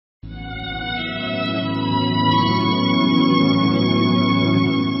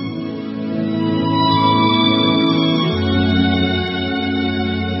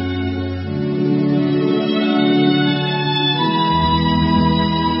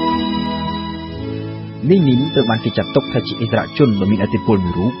នេះត្រូវបានគេចាត់ទុកថាជាអិសរាជជនដ៏មានឥទ្ធិពល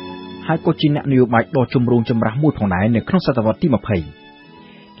មួយរូបហើយក៏ជាអ្នកនយោបាយដ៏ជំរុងចម្រាស់មួយផងដែរនៅក្នុងសតវត្សទី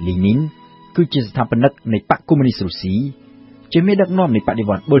20 លីនីនគឺជាស្ថាបនិកនៃបកកុម្មុយនីសរុស្ស៊ីជាមេដឹកនាំនៃបដិ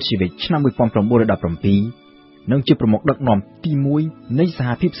វត្តន៍ប៊ុលស៊ីវិកឆ្នាំ1917និងជាប្រមុខដឹកនាំទី1នៃសហ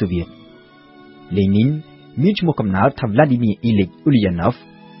ភាពសូវៀតលីនីនមានឈ្មោះកំណើតថា Vladimir Ilyich Ulyanov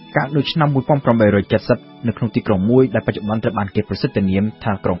កើតនៅឆ្នាំ1870នៅក្នុងទីក្រុងមួយដែលបច្ចុប្បន្នត្រូវបានគេប្រសិទ្ធនាម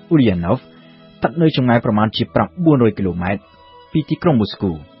ថាក្រុង Ulyanov ស្ថិតនៅចម្ងាយប្រមាណជា900គីឡូម៉ែត្រពីទីក្រុងមូស្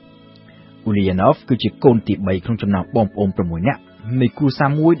គូ Ulyanov គឺជាកូនទី3ក្នុងចំណោមបងប្អូន6នាក់នៃគ្រួសារ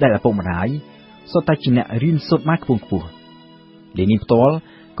មួយដែលឪពុកម្ដាយសុទ្ធតែជាអ្នករៀនសូត្របានខ្ពង់ខ្ពស់លីនីនផ្ទាល់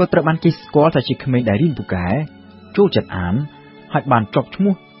ក៏ត្រូវបានគេស្គាល់ថាជាក្មេងដែលរៀនពូកែចូលចិត្តអានហើយបានជាប់ឈ្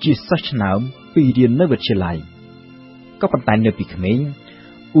មោះជាសិស្សឆ្នើមពីរៀននៅវិទ្យាល័យក៏ប៉ុន្តែនៅពីក្មេង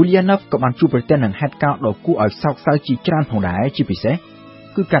Ulyanov ក៏បានជួបប្រទះនឹងហេតុការណ៍ដ៏គួរឲ្យសោកសៅជាច្រើនផងដែរជាពិសេស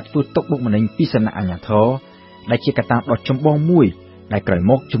គឺការធ្វើទុកបុកម្នេញពីសំណាក់អាជ្ញាធរដែលជាកត្តាដ៏ចម្បងមួយដែលក្រោយ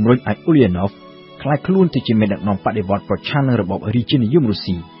មកជំរុញឲ្យUlyanovក្លាយខ្លួនទៅជាមេដឹកនាំបដិវត្តន៍ប្រឆាំងនឹងរបបរាជានិយមរុស្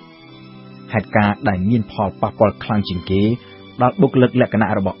ស៊ីហេតុការណ៍ដែលមានផលប៉ះពាល់ខ្លាំងជាងគេដល់បុគ្គលិកលក្ខណៈ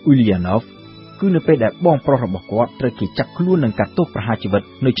របស់Ulyanovគឺនៅពេលដែលបងប្រុសរបស់គាត់ត្រូវគេចាប់ខ្លួននឹងកាត់ទោសប្រហារជីវិត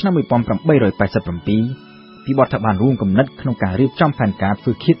នៅឆ្នាំ1887ពីបទថាបានរួមគំនិតក្នុងការរៀបចំផែនការធ្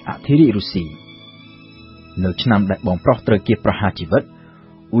វើឃាតអធិរាជរុស្ស៊ីនៅឆ្នាំដែលបងប្រុសត្រូវគេប្រហារជីវិត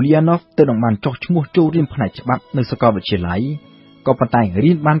Ulyanov ទៅនឹងបានចុះឈ្មោះចូលរៀនផ្នែកច្បាប់នៅសាកលវិទ្យាល័យក៏ប៉ុន្តែ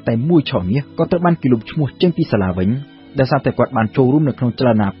រៀនបានតែមួយឆមាសក៏ត្រូវបានគេលុបឈ្មោះចេញពីសាលាវិញដោយសារតែគាត់បានចូលរួមនៅក្នុងចល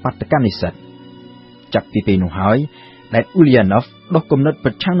នាបាតកម្មនិស្សិតចាប់ពីពេលនោះហើយដែល Ulyanov ដុសគំនិតប្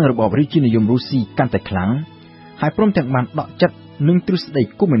រឆាំងនឹងរបបរាជានិយមរុស្ស៊ីកាន់តែខ្លាំងហើយព្រមទាំងបានដកចិត្តនឹងទ្រឹស្ដី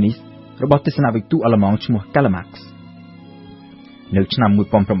កុម្មុយនីសរបស់ទស្សនវិទូអាល្លឺម៉ង់ឈ្មោះ Karl Marx នៅឆ្នាំ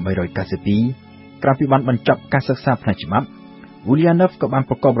1892ក្រោយពីបានបញ្ចប់ការសិក្សាផ្នែកច្បាប់Ulyanov ក៏បាន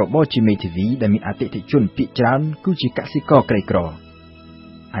ប្រកបរបរជាមេធាវីដែលមានអតិថិជនភាគច្រើនគឺជាកសិករក្រីក្រ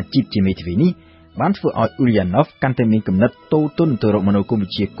អាជីពជាមេធាវីនេះបានធ្វើឲ្យUlyanovកាន់តែមានគំនិតតូទន់ទៅរកមនោគមវិ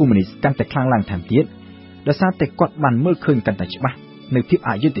ជ្ជាកុម្មុយនីសកាន់តែខ្លាំងឡើងថែមទៀតដោយសារតែគាត់បានមើលឃើញកាន់តែច្បាស់នៅភាព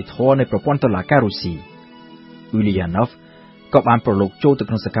អយុត្តិធម៌នៃប្រព័ន្ធតុលាការរុស្ស៊ីUlyanovក៏បានប្រឡូកចូលទៅ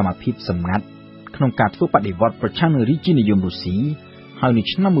ក្នុងសកម្មភាពសម្ងាត់ក្នុងការធ្វើបដិវត្តន៍ប្រឆាំងនឹងរាជានិយមរុស្ស៊ីហើយនៅ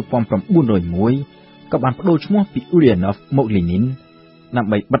ឆ្នាំ1901ក៏បានបដូរឈ្មោះពីUlyanovមកលីនីនដើម្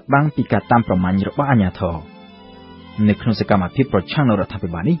បីបិទបាំងពីការតាមប្រមាញ់របស់អាជ្ញាធរនៅក្នុងសកម្មភាពប្រឆាំងនឹងរដ្ឋាភិ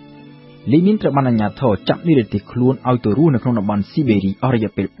បាលនេះលីនីនត្រូវបានអាជ្ញាធរចាប់និរទេសខ្លួនឲ្យទៅរស់នៅក្នុងតំបន់ស៊ីបេរីអស់រ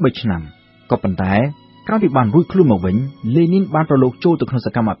យៈពេល3ឆ្នាំក៏ប៉ុន្តែក្រោយពីបានរួចខ្លួនមកវិញលីនីនបានប្រឡូកចូលទៅក្នុងស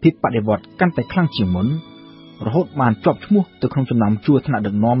កម្មភាពបដិវត្តន៍កាន់តែខ្លាំងជាងមុនរហូតបានជាប់ឈ្មោះទៅក្នុងចំណោមជួរថ្នាក់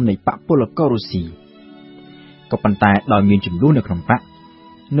ដឹកនាំនៃបកពលកររុស្ស៊ីក៏ប៉ុន្តែដោយមានចំនួននៅក្នុងបក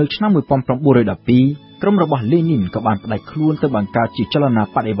នៅឆ្នាំ1912ក្រុមរបស់លេនីនក៏បានផ្ដាច់ខ្លួនទៅបង្កើតជាចលនា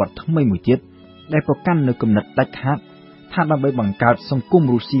បដិវត្តន៍ថ្មីមួយទៀតដែលប្រកាន់នូវគំនិតដាច់ខាតថាដើម្បីបង្កើតសង្គម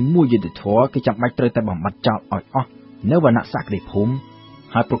រុស្ស៊ីមួយយុត្តិធម៌គឺចាំបាច់ត្រូវតែបំបត្តិចោលឲ្យអស់នៅវណ្ណៈសក្តិភូមិ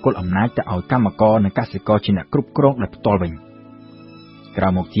ហើយប្រគល់អំណាចទៅឲ្យកម្មករនិងកសិករជាអ្នកគ្រប់គ្រងដោយផ្ទាល់វិញក្រោ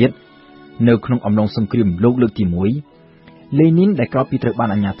យមកទៀតនៅក្នុងអំឡុងសង្គ្រាមលោកលើកទី1លេនីនដែលក្រោយពីត្រូវបាន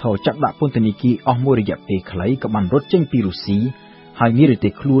អាជ្ញាធរចាប់ដាក់ពន្ធនាគារអស់មួយរយៈពេលខ្លីក៏បានរត់ចេញពីរុស្ស៊ីហើយនិរទេ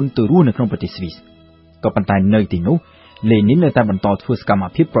សខ្លួនទៅរស់នៅក្នុងប្រទេសស្វីសក៏ប៉ុន្តែនៅទីនោះលេនីននៅតែបន្តធ្វើសកម្ម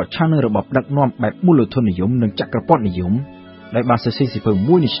ភាពប្រឆាំងនឹងរបបដឹកនាំបែបមូលធននិយមនិងចក្រពត្តិនិយមដែលបានសរសេរសៀវភៅ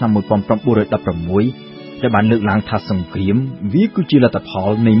មួយនៅឆ្នាំ1916ដែលបានលើកឡើងថាសង្គ្រាមវាគឺជាលទ្ធផល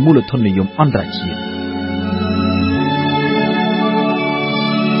នៃមូលធននិយមអន្តរជាតិ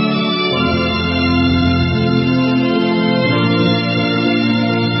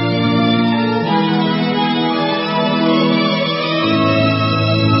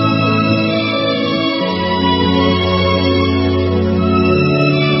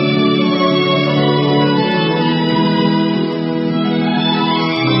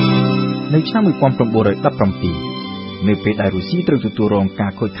នៅឆ្នាំ1917នៅពេលដែលរុស្ស៊ីត្រូវទទួលរងកា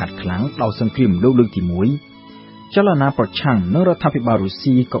រខូចខាតខ្លាំងដោយសង្គ្រាមលោកលើកទី1ចលនាប្រឆាំងនឹងរដ្ឋាភិបាលរុស្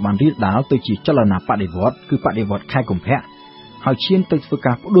ស៊ីក៏បានរីកដាលទៅជាចលនាបដិវត្តន៍គឺបដិវត្តន៍ខែកុម្ភៈហើយឈានទៅធ្វើ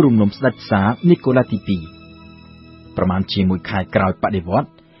ការផ្ដួលរំលំស្ដេចផ្សារនីកូឡាទី2ប្រមាណជាមួយខែក្រោយបដិវត្ត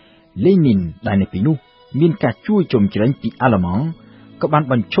ន៍លេនីនដែលនៅពេលនោះមានការជួយជំរុញពីអាល្លឺម៉ង់ក៏បាន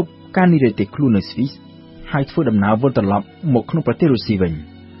បញ្ឈប់ការនិរទេសខ្លួននៅស្វីសហើយធ្វើដំណើរវិលត្រឡប់មកក្នុងប្រទេសរុស្ស៊ីវិញ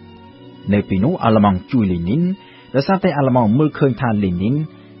នៅពេលនោះអាល្លឺម៉ង់ជួយលេនីនដោយសារតែអាល្លឺម៉ង់មើលឃើញថាលេនីន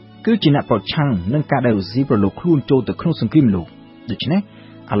គឺជាអ្នកប្រឆាំងនឹងការដែលរុស្ស៊ីប្រឡូកខ្លួនចូលទៅក្នុងសង្គ្រាមលោកដូច្នេះ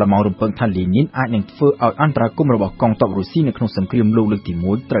អាល្លឺម៉ង់រំពឹងថាលេនីនអាចនឹងធ្វើឲ្យអន្តរាគមន៍របស់កងទ័ពរុស្ស៊ីនៅក្នុងសង្គ្រាមលោកលើកទី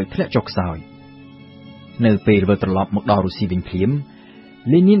1ត្រូវធ្លាក់ចុះខ្សោយនៅពេលវិលត្រឡប់មកដល់រុស្ស៊ីវិញភ្លាម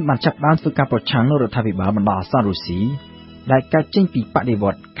លេនីនបានចាប់ផ្ដើមធ្វើការប្រឆាំងនឹងរដ្ឋាភិបាលបណ្ដោះអាសន្នរុស្ស៊ីដែលកើតចេញពីបដិវ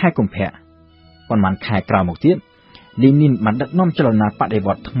ត្តន៍ខែកុម្ភៈប ប៉ុន្មានខែក្រោយមកទៀតលីនីនបានដឹកនាំចលនាបដិវ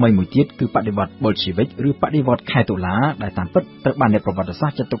ត្តន៍ថ្មីមួយទៀតគឺបដិវត្តន៍ប៊ុលជីវិកឬបដិវត្តន៍ខែតុលាដែលតាមពិតត្រូវបានអ្នកប្រវត្តិសា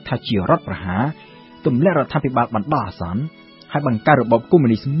ស្ត្រចាត់ទុកថាជារដ្ឋប្រហារទម្លាក់រដ្ឋាភិបាលបណ្ដោះអាសន្នហើយបង្កើតរបបកុម្មុយ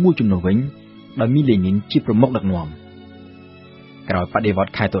នីសមួយចំនួនវិញដោយមានលីនីនជាប្រមុខដឹកនាំក្រោយបដិវត្ត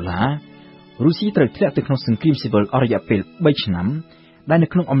ន៍ខែតុលារុស្ស៊ីត្រូវធ្លាក់ទៅក្នុងសង្គ្រាមស៊ីវិលអស់រយៈពេល3ឆ្នាំដែលនៅ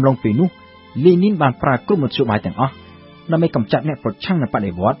ក្នុងអំឡុងពេលនោះលីនីនបានប្រើគ្រប់មធ្យោបាយទាំងអស់ដើម្បីកម្ចាត់អ្នកប្រឆាំងនឹងប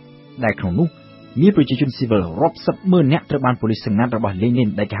ដិវត្តន៍ដែលក្នុងនោះមានប្រជាជនស៊ីវិលរាប់សិបម៉ឺននាក់ត្រូវបានប៉ូលីសសម្ងាត់របស់លីនីន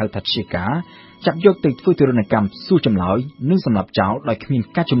ដែលគេហៅថាឈេកាចាប់យកទៅធ្វើទរណកម្មសួរចម្លើយនិងសម្លាប់ចោលដោយគ្មាន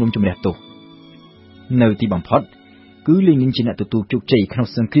ការជំនុំជម្រះទោសនៅទីបំផុតគឺលីនីនជាអ្នកទទួលជោគជ័យក្នុង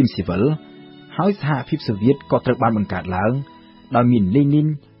សង្គ្រាមស៊ីវិលហើយសហភាពសូវៀតក៏ត្រូវបានបង្កើតឡើងដោយមានលីនីន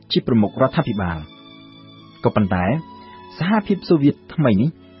ជាប្រមុខរដ្ឋាភិបាលក៏ប៉ុន្តែសហភាពសូវៀតថ្មីនេះ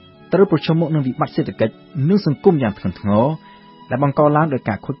ត្រូវប្រឈមមុខនឹងវិបត្តិសេដ្ឋកិច្ចនិងសង្គមយ៉ាងធ្ងន់ធ្ងរដែលបង្កឡើងដោយ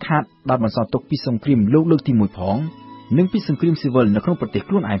ការខូចខាតដោយបន្សល់ទុកពីសង្គ្រាមលោកលើកទី1ផងនិងពីសង្គ្រាមស៊ីវិលនៅក្នុងប្រទេស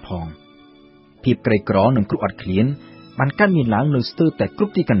ខ្លួនឯងផងភាពក្រីក្រនិងគ្រោះអត់ឃ្លានបានកើតមានឡើងនៅស្ទើរតែគ្រ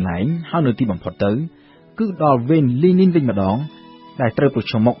ប់ទីកន្លែងហើយនៅទីបំផុតទៅគឺដល់វេនលីនីនវិញម្ដងដែលត្រូវប្រ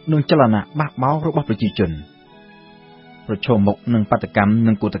ឈមមុខនឹងចលនាបះបោររបស់ប្រជាជនប្រឈមមុខនឹងបាតកម្ម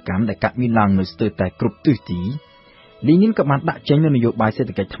និងកូតកម្មដែលកើតមានឡើងនៅស្ទើរតែគ្រប់ទិសទីលីនីនក៏បានដាក់ចេញនូវនយោបាយសេដ្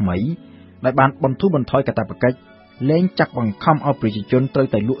ឋកិច្ចថ្មីដែលបានបន្ធូរបន្ថយកាតព្វកិច្ចលែងចាក់បង្ខំឲ្យប្រជាជនត្រូវ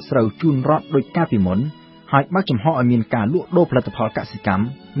តែលក់ស្រូវជូនរដ្ឋដោយកាលពីមុនហើយបើកចំហឲ្យមានការលក់ដូរផលិតផលកសិកម្ម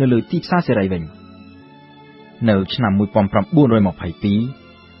នៅលើទីផ្សារសេរីវិញនៅឆ្នាំ1922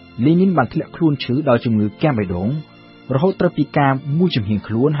លីនីនបានធ្លាក់ខ្លួនឈឺដោយជំងឺកាំបេដងរហូតត្រូវពិការមួយជំហាន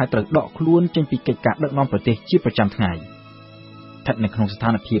ខ្លួនហើយត្រូវដកខ្លួនចេញពីកិច្ចការដឹកនាំប្រទេសជាប្រចាំថ្ងៃស្ថិតនៅក្នុងស្ថា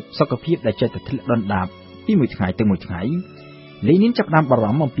នភាពសុខភាពដែលចេះតែធ្លាក់ដុនដាបពីមួយថ្ងៃទៅមួយថ្ងៃលីនីនចាប់ផ្ដើមបារ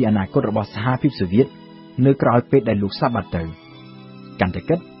ម្ភអំពីអនាគតរបស់សហភាពសូវៀតនៅក្រៅពេលដែលលោកសាបាត់ទៅកាន់តែ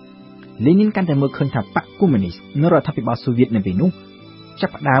គិតលីនីនកាន់តែមើលឃើញថាបកកុម្មុយនីសនិងរដ្ឋាភិបាលសូវៀតនៅពេលនោះចា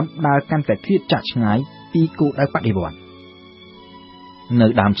ប់ផ្ដើមដើរកាន់តែឃ្លាតចាកឆ្ងាយពីគោលដៅបដិវត្តន៍នៅ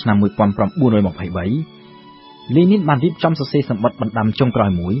ដើមឆ្នាំ1923លីនីនបានរៀបចំសរសេរសម្បត្តិបណ្ដាំចុងក្រោ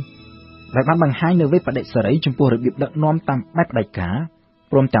យមួយដែលបានបង្ហាញនូវវេបដិសេរីចំពោះរបៀបដឹកនាំតាមបែបផ្ដាច់ការ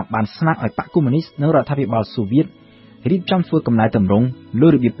ព្រមទាំងបានស្នើឲ្យបកកុម្មុយនីសនិងរដ្ឋាភិបាលសូវៀតរៀបចំធ្វើកំណែតម្រង់លើ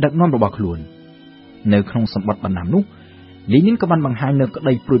របៀបដឹកនាំរបស់ខ្លួននៅក្នុងសម្បត្តិបណ្ដាំនោះលីនីនក៏បានបង្ហាញនូវក្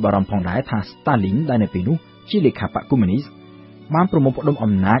តីព្រួយបារម្ភផងដែរថាស្តាលីនដែលនៅពេលនោះជាលេខាបកកុម្មុយនីសបានប្រមូលផ្ដុំ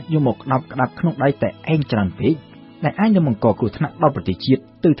អំណាចយកមកក្តាប់ក្តាប់ក្នុងដៃតែឯងច្រើនពេកដែលអាចនឹងបង្កគ្រោះថ្នាក់ដល់ប្រទេសជាតិ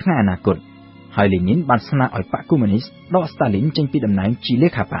ទៅថ្ងៃអនាគតហើយលីនីនបានស្នើឲ្យបកកុម្មុយនីសដកស្តាលីនចេញពីតំណែងជាលេ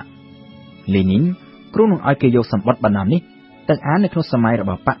ខាបកលីនីនគ្រោងនឹងឲ្យគេយកសម្បត្តិបណ្ដាំនេះទៅអាននៅក្នុងសម័យរ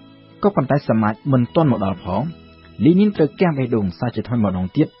បស់បកក៏ប៉ុន្តែសម័យមិនទាន់មកដល់ផងលីនីនត្រូវកាំបេដងសាជាថ្មីម្ដង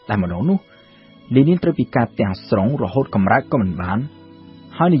ទៀតតែម្ដងនោះលីនីនត្រូវពិការទាំងស្រុងរហូតកម្រើកក៏មិនបាន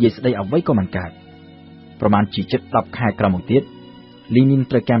ហើយនិយាយស្ដីអ្វីក៏មិនកើតប្រមាណជាជិត10ខែក្រោយមកទៀតលីនីន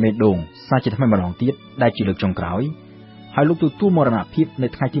ត្រូវកាំបេដងសាជាថ្មីម្ដងទៀតដែលជាលើកចុងក្រោយហើយលោកទទួលមរណភាពនៅ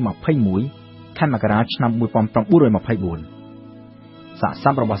ថ្ងៃទី21ខែមករាឆ្នាំ1924សាកស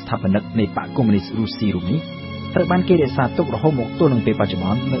ពរបស់ស្ថាបនិកនៃបកកុម្មុយនីសរុស្ស៊ីរូបនេះត្រូវបានគេរក្សាទុករហូតមកទល់នឹងពេលបច្ចុប្ប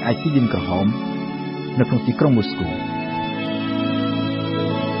ន្ននៅឯទីលានក្រហមនៅក្នុងទីក្រុងមូស្គូ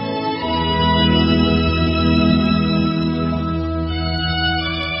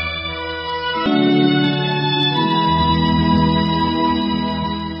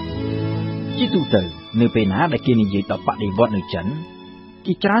ជាទូទៅនៅពេលណាដែលគេនិយាយដល់បដិវត្តន៍នៅចិន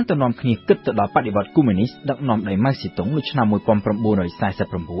គេច្រើនទៅនាំគ្នាគិតទៅដល់បដិវត្តន៍កុម្មុយនីសដឹកនាំដោយម៉ៅសេតុងនៅឆ្នាំ1949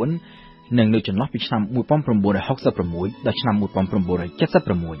និងនៅចន្លោះពីឆ្នាំ1966ដល់ឆ្នាំ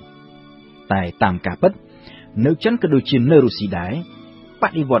1976តែតាមការពិតនៅចិនក៏ដូចជានៅរុស្ស៊ីដែរប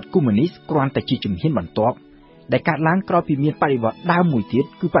ដិវត្តន៍កុម្មុយនីសគ្រាន់តែជាជំហានបន្ទាប់ដែលកើតឡើងក្រោយពីមានបដិវត្តន៍ដើមមួយទៀត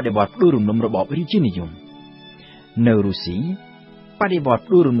គឺបដិវត្តន៍ដួលរំលំរបបរាជានិយមនៅរុស្ស៊ីបដិវត្តន៍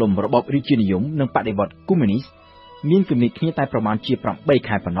ដួលរំលំរបបរាជានិយមនិងបដិវត្តន៍កុម្មុយនីសមានគម្លាតគ្នាតែប្រមាណជា8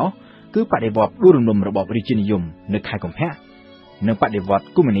ខែប៉ុណ្ណោះគឺបដិវត្តន៍ដួលរំលំរបបរាជានិយមនៅខែកុម្ភៈនិងបដិវត្តន៍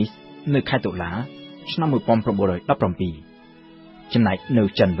កុម្មុយនីសនៅខែតុលាឆ្នាំ1917ចំណែកនៅ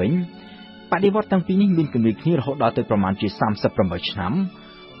ចិនវិញបដិវត្តន៍ទាំងពីរនេះមានគម្លាតគ្នារហូតដល់ទៅប្រមាណជា38ឆ្នាំ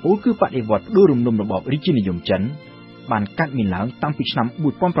ពោលគឺបដិវត្តន៍ដួលរំលំរបបរាជានិយមចិនបានកើតមានឡើងតាំងពីឆ្នាំ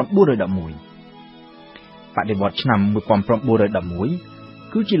1911បដិវត្តន៍ឆ្នាំ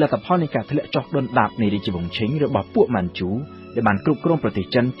1911គឺជាលទ្ធផលនៃការធ្លាក់ចុះដុនដាបនៃរាជវង្សឈិងរបស់ពួកម៉ាន់ជូដែលបានគ្រប់គ្រងប្រទេស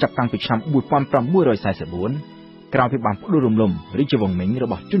ចិនចាប់តាំងពីឆ្នាំ1944ក្រោយពីបានផ្ដួលរំលំរាជវង្សមីងរ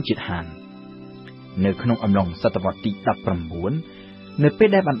បស់ជនជាតិហាននៅក្នុងអំឡុងសតវត្សទី19នៅពេល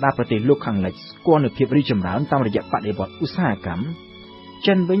ដែលបណ្ដាប្រទេសលោកខាងលិចស្គាល់នូវភាពរីកចម្រើនតាមរយៈបដិវត្តន៍ឧស្សាហកម្ម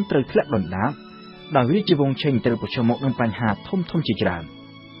ចិនវិញត្រូវធ្លាក់ដុនដាបដោយរាជវង្សឈិងត្រូវប្រឈមមុខនឹងបញ្ហាធំៗជាច្រើន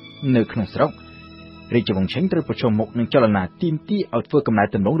នៅក្នុងស្រុក រាជវង្សឆេងត្រូវប្រឈមមុខនឹងចលនាទាមទារឲ្យធ្វើកំណែ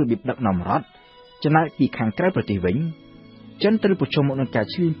ទម្រង់របៀបដឹកនាំរដ្ឋចំណែកពីខាងក្រៅប្រទេសវិញចិនត្រូវប្រឈមមុខនឹងការ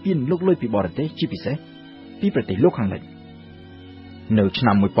ឈ្លានពានលុកលុយពីបរទេសជាពិសេសពីប្រទេសលោកខាងលិចនៅឆ្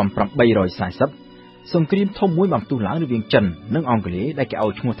នាំ1840សង្គ្រាមធំមួយបានផ្ទុះឡើងរវាងចិននិងអង់គ្លេសដែលគេឲ្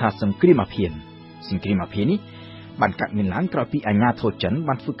យឈ្មោះថាសង្គ្រាមអាភៀនសង្គ្រាមអាភៀននេះបានកើតមានឡើងក្រោយពីអាញាធរចិន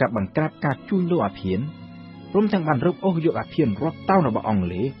បានធ្វើការបង្ក្រាបការជួញដូរអាភៀនព្រមទាំងបានរឹបអូសយកអាភៀនរាប់តោនរបស់អង់គ្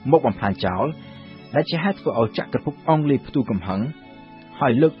លេសមកបំផ្លាញចោលដែលជាហេតុធ្វើឲ្យចក្រភពអង់គ្លេសផ្ទុះកំហឹងហើ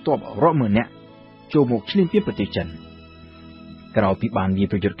យលើកទ័ពរាប់ម៉ឺននាក់ចូលមកឈ្លានពានប្រទេសចិនក្រោយពីបានវា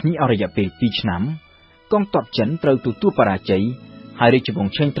ប្រយុទ្ធគ្នាអស់រយៈពេល2ឆ្នាំកងទ័ពចិនត្រូវទទួលបរាជ័យហើយរាជវង្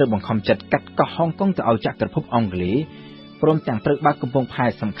សឆេងត្រូវបង្ខំចិត្តកាត់កោះហុងកុងទៅឲ្យចក្រភពអង់គ្លេសព្រមទាំងត្រូវបើកកំពង់ផែ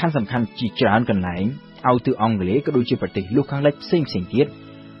សំខាន់ៗជាច្រើនកន្លែងឲ្យទៅអង់គ្លេសក៏ដូចជាប្រទេសលោកខាងលិចផ្សេងទៀត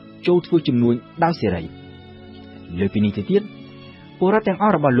ចូលធ្វើជំនួយដោយសេរីលើពីនេះទៅទៀតពលរដ្ឋទាំងអ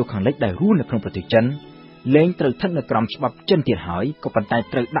ស់របស់លោកខាងលិចដែលរស់នៅក្នុងប្រទេសចិនលែងត្រូវស្ថិតនៅក្រោមច្បាប់ចិនទៀតហើយក៏ប៉ុន្តែ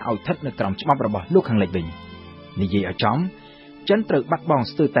ត្រូវដាក់ឲ្យស្ថិតនៅក្រោមច្បាប់របស់លោកខាងលិចវិញនិយាយឲ្យចំចិនត្រូវបាត់បង់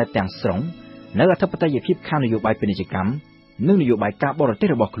ស្ទើរតែទាំងស្រុងនៅអធិបតេយ្យភាពខាងនយោបាយពាណិជ្ជកម្មនិងនយោបាយការបរទេស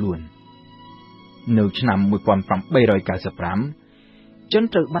របស់ខ្លួននៅឆ្នាំ1895ចិន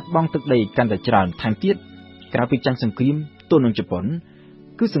ត្រូវបាត់បង់ទឹកដីកាន់តែច្រើនថែមទៀតក្រៅពីចាញ់សង្គ្រាមទល់នឹងជប៉ុន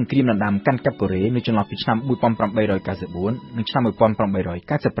គឺសង្គ្រាមដណ្ដើមកាន់កាប់កូរ៉េនៅចន្លោះពីឆ្នាំ1894និងឆ្នាំ1895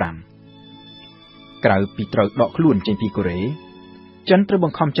ក្រៅពីត្រូវដកខ្លួនចេញពីកូរ៉េចិនត្រូវប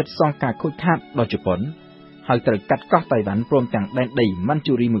ង្ខំចិត្តសងការខូចខាតដល់ជប៉ុនហើយត្រូវកាត់កោះតៃវ៉ាន់ព្រមទាំងដែនដីម៉ាន់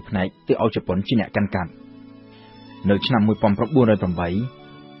ជូរីមួយផ្នែកទៅឲ្យជប៉ុនជាអ្នកកាន់កាប់នៅឆ្នាំ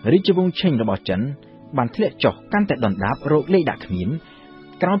1908រាជវង្សឆេងរបស់ចិនបានធ្លាក់ចុះកាន់តែដុនដាបរោគលេខដាក់គ្មាន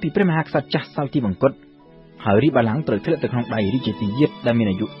ក្រោយពីព្រះមហាក្សត្រចាស់សោយទីវង្គតហើយរាជបល្ល័ង្កត្រូវធ្លាក់ទៅក្នុងដៃរាជទាយាទដែលមាន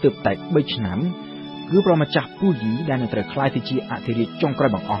អាយុទើបតែ3ឆ្នាំគឺព្រះម្ចាស់ពូយីដែលនឹងត្រូវក្លាយទៅជាអធិរាជចុងក្រោយ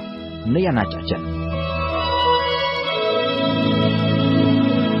បង្អស់នៃអាណាចក្រចិន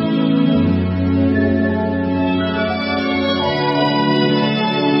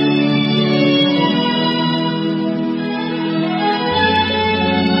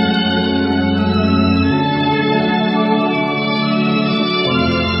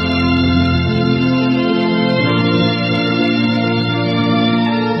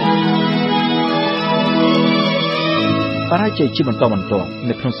បរាជ័យជាបន្តបន្ទាប់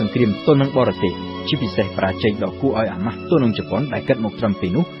នៅក្នុងសង្គ្រាមទល់នឹងបរទេសជាពិសេសបរាជ័យដ៏គួរឲ្យអាម៉ាស់ទល់នឹងជប៉ុនដែលកើតមកត្រឹមពេល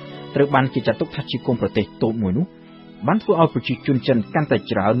នោះត្រូវបានគេចាត់ទុកថាជាគុំប្រទេសតូចមួយនោះបានធ្វើឲ្យប្រជាជនចិនកាន់តែ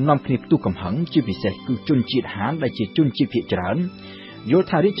ច្រើននាំគ្នាផ្ទុះកំហឹងជាពិសេសគឺជនជាតិហានដែលជាជនជាតិភាគច្រើនយល់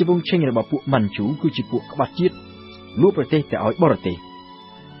ថារាជវង្សឆេងរបស់ពួកម៉ាន់ជូគឺជាពួកក្បត់ជាតិលួចប្រទេសទៅឲ្យបរទេស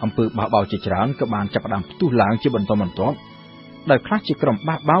អំពើបះបោរជាច្រើនក៏បានចាប់ផ្ដើមផ្ទុះឡើងជាបន្តបន្ទាប់ដោយខ្លះជាក្រុម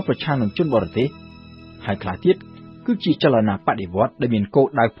បះបោរប្រឆាំងនឹងជនបរទេសហើយខ្លះទៀតគឺជាចលនាបដិវត្តន៍ដែលមានគោល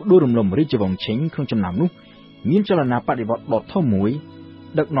ដៅផ្ដួលរំលំរាជវង្សឆេងក្នុងចំណោមនោះមានចលនាបដិវត្តន៍ដ៏ធំមួយ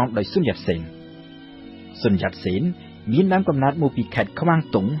ដឹកនាំដោយស៊ុនយ៉ាតសេនមានដើមកំណើតមកពីខេត្តខ្វាង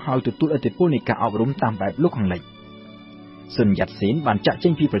តុងហើយទទួលឥទ្ធិពលនៃការអប់រំតាមបែបលោកខាងលិចស៊ុនយ៉ាតសេនបានចាក់ចេ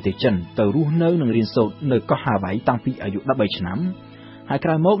ញពីប្រទេសចិនទៅរស់នៅនិងរៀនសូត្រនៅកោះហាវ៉ៃតាំងពីអាយុ13ឆ្នាំហើយក្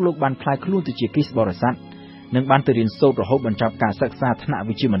រោយមកលោកបានក្លាយខ្លួនទៅជាគ្រីស្ទបរិស័ទនិងបានទៅរៀនសូត្ររហូតបញ្ចប់ការសិក្សាថ្នាក់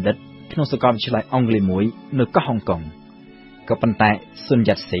វិជ្ជាបណ្ឌិតក្នុងសាកលវិទ្យាល័យអង់គ្លេសមួយនៅកោះហុងកុងក៏ប៉ុន្តែស៊ុន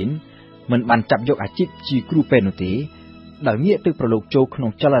យ៉ាតសេនមិនបានចាប់យកអាជីពជាគ្រូពេទ្យនោះទេដោយងាកទៅប្រឡូកចូលក្នុង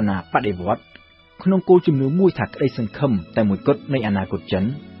ចលនាបដិវត្តន៍ក្នុងគោលជំនឿមួយថាក្តីសង្ឃឹមតែមួយគត់នៃអនាគតចិន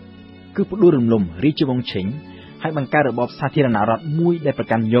គឺផ្ដួលរំលំរាជវង្សឆេងហើយបង្កើតរបបសាធារណរដ្ឋមួយដែលប្រ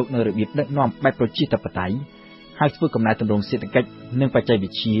កាន់យកនូវរបៀបដឹកនាំបែបប្រជាធិបតេយ្យហើយធ្វើកំណែទម្រង់សេដ្ឋកិច្ចនិងបច្ចេកវិ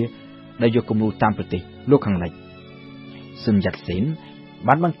ទ្យាដែលយកគំរូតាមប្រទេសលោកខាងលិចស៊ុនយ៉ាតសេន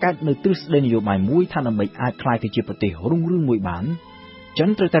បានបង្កើតនៅទ្រឹស្ដីនយោបាយមួយថាដើម្បីអាចក្លាយទៅជាប្រទេសរុងរឿងមួយបានចិន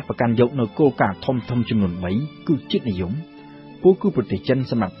ត្រូវតែប្រកាន់យកនៅគោលការណ៍ធំចំនួន3គឺជាតិនិយមពលគឺប្រទេសចិន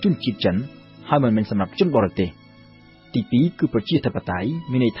សម្រាប់ជនជាតិចិនហើយមិនមែនសម្រាប់ជនបរទេសទី2គឺប្រជាធិបតេយ្យ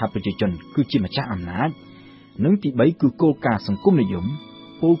មានន័យថាប្រជាជនគឺជាម្ចាស់អំណាចនិងទី3គឺគោលការណ៍សង្គមនិយម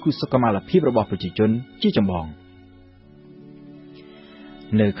ពលគឺសុខុមាលភាពរបស់ប្រជាជនជាចម្បង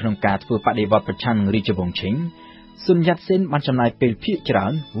នៅក្នុងការធ្វើបដិវត្តន៍ប្រឆាំងនឹងរាជវង្សឆេងស៊ុនយ៉ាតសេនបានចំណាយពេលភាគច្រើ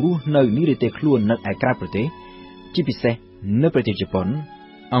នរស់នៅនិរទេសខ្លួននៅឯក្រៅប្រទេសជាពិសេសនៅប្រទេសជប៉ុន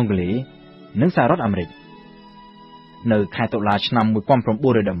អង់គ្លេសនិងសហរដ្ឋអាមេរិកនៅខែតុលាឆ្នាំ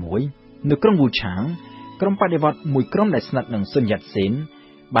1911នៅក្រុងវូឆាងក្រុមបដិវត្តន៍មួយក្រុមដែលស្និទ្ធនឹងស៊ុនយ៉ាតសេន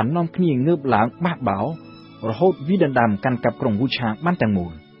បាននាំគ្នាងើបឡើងបះបោរហូតវាដណ្ដើមកាន់កាប់ក្រុងវូឆាងបានទាំងមូ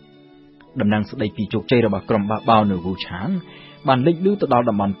លដំណឹងស្ដីពីជោគជ័យរបស់ក្រុមបះបោនៅវូឆាងបានលេចលឺទៅដល់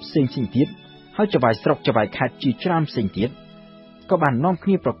តំបន់ផ្សេងទៀតហើយចៅហ្វាយស្រុកចៅហ្វាយខេត្តជាច្រើនផ្សេងទៀតក៏បាននាំគ្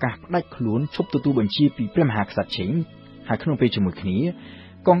នាប្រកាសផ្ដាច់ខ្លួនឈប់ទទួលបញ្ជាពីព្រះមហាក្សត្រឆេងហើយក្នុងពេលជាមួយគ្នា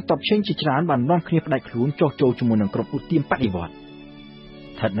កងទ័ពឆេងជាច្រើនបាននាំគ្នាផ្ដាច់ខ្លួនចុះចូលជាមួយនឹងក្រុមឧទាមបដិវត្តន៍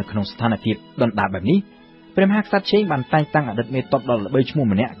ស្ថិតនៅក្នុងស្ថានភាពដុនដាបបែបនេះព្រះមហាក្សត្រឆេងបានតែងតាំងអតីតមេទ័ពដ៏ល្បីឈ្មោះ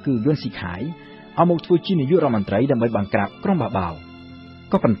ម្នាក់គឺយុនស៊ីខៃឲ្យមកធ្វើជានាយករដ្ឋមន្ត្រីដើម្បីបង្ក្រាបក្រុងបាបាវ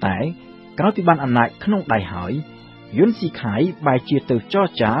ក៏ប៉ុន្តែក្រោយពីបានអំណាចក្នុងដៃហើយយុនស៊ីខៃបែរជាទៅចរ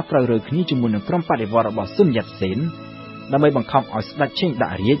ចាត្រូវរើគ្នាជាមួយនឹងក្រុមបដិវត្តន៍របស់ស៊ុនយ៉ាត់សេនដើម្បីបង្ខំឲ្យស្ដេចឆេងដា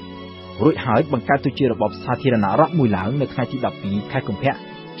ក់រាជ្យរួចហើយបង្កើតទៅជារបបសាធារណរដ្ឋមួយឡើងនៅថ្ងៃទី12ខែកុម្ភៈ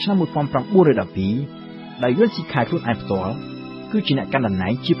ឆ្នាំ1912ដោយយុនស៊ីខៃខ្លួនឯងផ្ទាល់គឺជាអ្នកកាន់តំណែ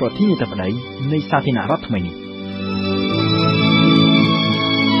ងជាប្រធានាធិបតីនៃសាធារណរដ្ឋថ្មីនេះ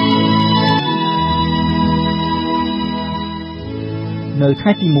នៅថ្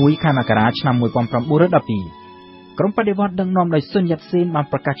ងៃទី1ខែមករាឆ្នាំ1912ក្រុមបដិវត្តន៍ដឹកនាំដោយស៊ុនយ៉ាត់សេនបាន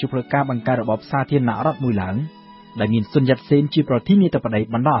ប្រកាសជាធ្វើការបង្កើតរបបសាធារណរដ្ឋមួយឡើងដែលមានស៊ុនយ៉ាត់សេនជាប្រធានាធិបតី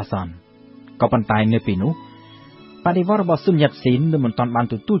បណ្ដោះអាសន្នក៏ប៉ុន្តែនៅពេលនោះបដិវត្តន៍របស់ស៊ុនយ៉ាត់សេននៅមិនទាន់បាន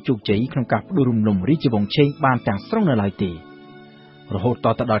ទទួលជោគជ័យក្នុងការផ្ដួលរំលំរាជវង្សឆេងបានទាំងស្រុងនៅឡើយទេរហូតត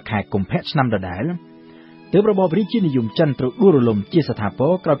ទៅដល់ខែកុម្ភៈឆ្នាំដដែលទើបរបបរាជានិយមចិនត្រូវដួលរលំជាស្ថាព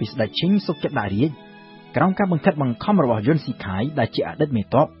រក្រោយពីស្ដេចឆេងសុកចិត្តដាក់រាជ្យក្រោមការបង្ខិតបង្ខំរបស់យុនស៊ីខៃដែលជាអតីតមេ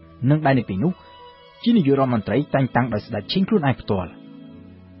ទ័ពនិងដែលនៅពេលនោះជានាយករដ្ឋមន្ត្រីតែងតាំងដោយស្ដេចឆេងខ្លួនឯងផ្ទាល់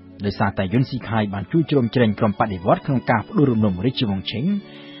ដោយសារតែយុនស៊ីខៃបានជួយជ្រោមជ្រែងក្រុមបដិវត្តន៍ក្នុងការផ្ដួលរំលំរាជវង្សឆេង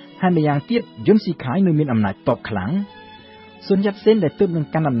ហើយម្យ៉ាងទៀតយុនស៊ីខៃនៅមានអំណាចតបខ្លាំងស៊ុនយ៉ាត់សេនដែលទើបនឹង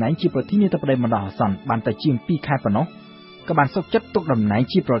កាន់តំណែងជាប្រធានាធិបតីបណ្ដោះអាសន្នបានតែជាង2ខែប៉ុណ្ណោះក៏បានសុខចិត្តទុកតំណែង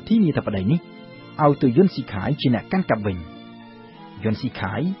ជាប្រធានាធិបតីនេះឲ្យទៅយុនស៊ីខៃជាអ្នកកាន់កាប់វិញយុនស៊ី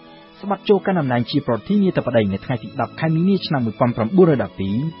ខៃស្បាត់ចូលកាន់តំណែងជាប្រធានាធិបតីនៅថ្ងៃទី10ខែមីនាឆ្នាំ1912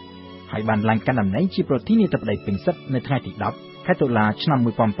ហើយបានឡើងកាន់តំណែងជាប្រធានាធិបតីពេញសិទ្ធិនៅថ្ងៃទី10ខែតុលាឆ្នាំ1913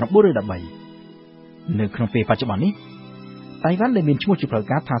នៅក្នុងពេលបច្ចុប្បន្ននេះតៃវ៉ាន់ដែលមានឈ្មោះជាផ្លូវ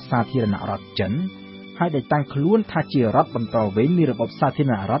ការថាសាធារណរដ្ឋចិនហើយដែលតាំងខ្លួនថាជារដ្ឋបន្តវេននៃរបបសាធារ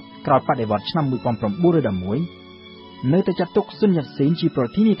ណរដ្ឋក្រោយបដិវត្តន៍ឆ្នាំ1911នៅតែចាត់ទុកស៊ុនយ៉ាត់សេនជាប្រ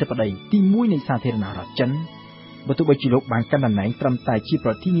ធានាធិបតីទី1នៃសាធារណរដ្ឋចិនបើទោះបីជាលោកបានកាន់តំណែងត្រឹមតែជាប្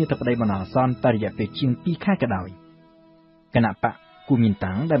រធានាធិបតីបណ្ដោះអាសន្នតែរយៈពេលជាង2ខែក៏ដោយគណៈបកគូមីន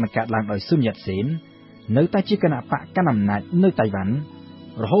តាំងដែលបង្កើតឡើងដោយស៊ុនយ៉ាត់សេននៅតែជាគណៈបកកាន់អំណាចនៅតៃវ៉ាន់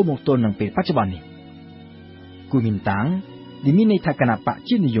រហូតមកទល់នឹងពេលបច្ចុប្បន្ននេះគូមីនតាំងដែលមានន័យថាគណៈបក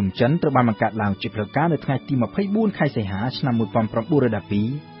ជាតិនិយមចិនត្រូវបានបង្កើតឡើងជាផ្លូវការនៅថ្ងៃទី24ខែសីហាឆ្នាំ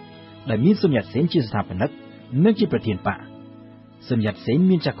1912ដែលមានស៊ុនយ៉ាត់សេនជាស្ថាបនិកនិងជាប្រធានបកស៊ុនយ៉ាត់សេន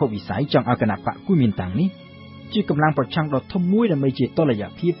មានចក្ខុវិស័យចង់ឲ្យគណៈបកគូមីនតាំងនេះជាកម្លាំងប្រឆាំងដ៏ធំមួយដើម្បីជាតុល្យ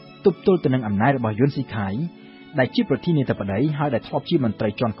ភាពទប់ទល់ទៅនឹងអំណាចរបស់យុនស៊ីខៃដែលជាប្រធានាធិបតីហើយដែលធ្លាប់ជាមន្ត្រី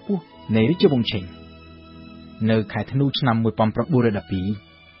ជាន់ខ្ពស់នៃរាជវង្សឆេងនៅខែធ្នូឆ្នាំ1912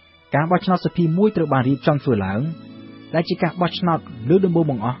ការបោះឆ្នោតសភាមួយត្រូវបានរៀបចំធ្វើឡើងដែលជាការបោះឆ្នោតលើកដំបូង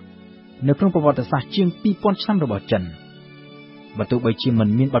បង្អស់នៅក្នុងប្រវត្តិសាស្ត្រជាង2000ឆ្នាំរបស់ចិនបើទោះបីជាមិន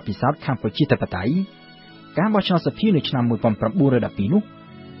មានបទពិសោធន៍ខាងប្រជាធិបតេយ្យការបោះឆ្នោតសភានៅឆ្នាំ1912នោះ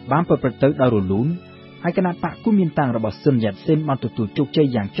បានប្រព្រឹត្តទៅដោយរលូនហើយគណៈបកគូមានតាំងរបស់ស៊ុនយ៉ាត់សេនបានទទួលជោគជ័យ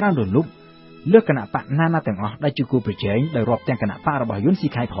យ៉ាងច្រើនរលុបលើគណៈបកណាទាំងអស់ដែលជាគូប្រជែងដោយរាប់ទាំងគណៈបករបស់យុនស៊ី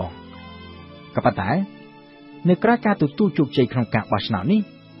ខៃផងក៏ប៉ុន្តែនៅក្រៅការទទួលជោគជ័យក្នុងការបោះឆ្នោតនេះ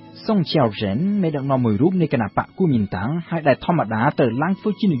សុងឆាវហ្សិនមេដឹកនាំមួយរូបនៃគណៈបកគូមានតាំងហើយដែលធម្មតាត្រូវឡើងធ្វើ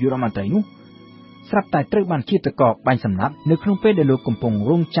ជានាយករដ្ឋមន្ត្រីនោះស្រាប់តែត្រូវបានឃាតករបាញ់សម្លាប់នៅក្នុងពេលដែលលោកកំពុង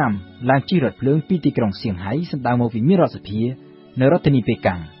រងចាំឡើងជិះរថភ្លើងពីទីក្រុងសៀងហៃសម្ដៅមកវិមានរដ្ឋសភានៅរដ្ឋធានីប៉េ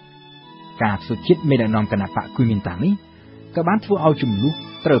កាំងការធ្វើឃាតមេដឹកនាំគណៈបកគូមានតាំងនេះក៏បានធ្វើឲ្យចំនួន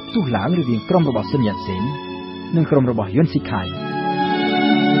ត្រូវផ្ទុះឡើងរវាងក្រុមរបស់ស៊ុនយ៉ាត់សេននិងក្រុមរបស់យុនស៊ីខៃ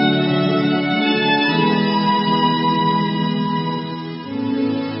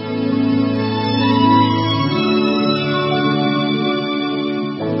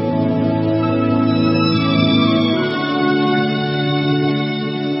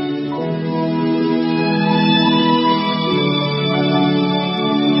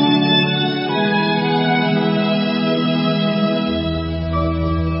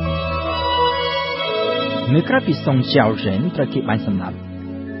នៅក្រៅពីសុងឆាវហ្សិនត្រូវគេបាញ់សម្លាប់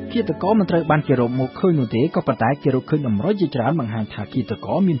ឃាតករមិនត្រូវបានគេរកមកឃើញនោះទេក៏ប៉ុន្តែគេរកឃើញតម្រុយជាច្រើនបង្ហាញថាឃាតក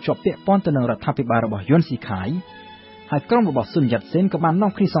រមានជាប់ពាក់ព័ន្ធទៅនឹងរដ្ឋាភិបាលរបស់យុនស៊ីខៃហើយក្រុមរបស់ស៊ុនយ៉ាត់សេនក៏បាន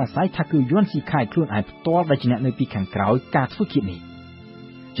នាំគ្នាសង្ស័យថាគឺយុនស៊ីខៃខ្លួនឯងផ្ទាល់ដែលជាអ្នកនៅពីខាងក្រោយការធ្វើឃាតនេះ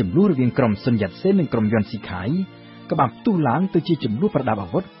ចំនួនរវាងក្រុមស៊ុនយ៉ាត់សេននិងក្រុមយុនស៊ីខៃក៏បានផ្ទុះឡើងទៅជាចំនួនប្រដាប់អា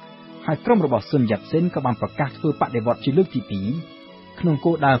វុធហើយក្រុមរបស់ស៊ុនយ៉ាត់សេនក៏បានប្រកាសធ្វើបដិវត្តន៍ជាលើកទី2ក្នុង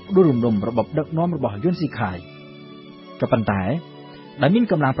គោលដៅផ្ដួលរំលំរបបដឹកនាំរបស់យុនស៊ីខៃក៏ប៉ុន្តែដែលមាន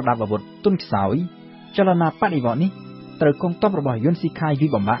កម្លាំងប្រដាប់អាវុធទន់ខ្សោយចលនាបដិវត្តន៍នេះត្រូវកងទ័ពរបស់យុនស៊ីខៃវិ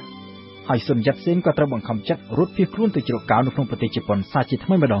បំបាក់ហើយស៊ុនយ៉ាត់សេនក៏ត្រូវបង្ខំចិត្តរត់ភៀសខ្លួនទៅជ្រកកោននៅក្នុងប្រទេសជប៉ុនសាជាថ្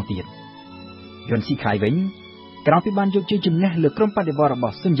មីម្ដងទៀតយុនស៊ីខៃវិញ ក្រោយពីបានយកជ័យជំនះលើក្រុមបដិវត្តរប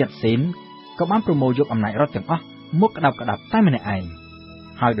ស់ស៊ុនយ៉ាត់សេនក៏បានប្រមូលយកអំណាចរដ្ឋទាំងអស់មកក្តាប់តែម្នាក់ឯង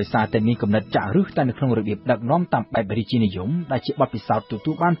ហើយដោយសារតែមានគំនិតចាក់ឫសតែនៅក្នុងរបៀបដឹកនាំតាមបែបរាជានិយមដែលជាបទពិសោធន៍ទ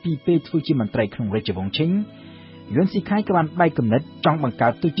ទួលបានពីពេលធ្វើជាមន្ត្រីក្នុងរាជវង្សឈិងយួនស៊ីខៃក៏បានបែកគំនិតចង់បង្កើ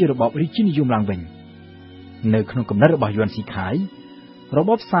តទៅជារបបរាជានិយមឡើងវិញនៅក្នុងគំនិតរបស់យួនស៊ីខៃរប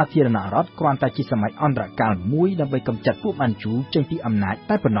បសាធារណរដ្ឋគ្រាន់តែជាសម័យអន្តរកាលមួយដើម្បីកម្ចាត់ពួកម៉ាន់ជូចេញពីអំណាច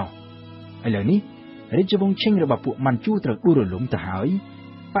តែប៉ុណ្ណោះឥឡូវនេះរាជវង្សឈិងរបស់ពួកម៉ាន់ជូត្រូវដួលរលំទៅហើយ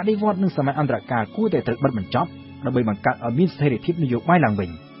បដិវត្តនឹងសម័យអន្តរកាលគួរតែត្រូវបិទបញ្ចប់ដើម្បីបង្កើតឲ្យមានស្ថិរភាពនយោបាយឡើងវិញ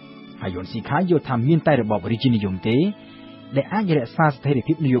ហើយយួនស៊ីខៃយល់ថាមានតែរបបរាជានិយមទេដែលអាចរក្សាស្ថិរ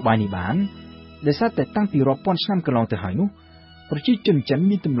ភាពនយោបាយនេះបានដោយសារតែតាំងពីរាប់ពាន់ឆ្នាំកន្លងទៅហើយនោះប្រជាជនចិន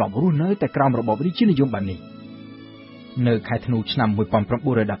មានទម្លាប់រស់នៅតែក្រោមរបបរាជានិយមបែបនេះនៅខែធ្នូឆ្នាំ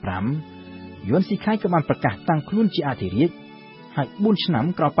1915យួនស៊ីខៃក៏បានប្រកាសតាំងខ្លួនជាអធិរាជហើយ4ឆ្នាំ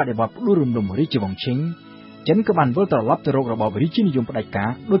ក្រោយបដិវត្តផ្ដួលរំលំរាជវង្សឈិងចិនក៏បានវិលត្រឡប់ទៅរករបបរាជានិយមផ្ដាច់ការ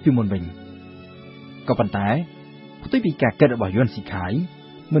ដូចពីមុនវិញក៏ប៉ុន្តែផ្ទុយពីការគិតរបស់យួនស៊ីខៃ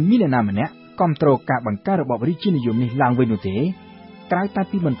មិនមានអ្នកណាម្នាក់គ្រប់គ្រងការបង្កើតរបបរាជានិយមនេះឡើងវិញនោះទេក្រៅតែ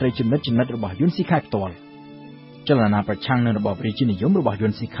ពីមន្ត្រីចំណិតរបស់យួនស៊ីខៃផ្ទាល់ចលនាប្រឆាំងនឹងរបបរាជានិយមរបស់យួ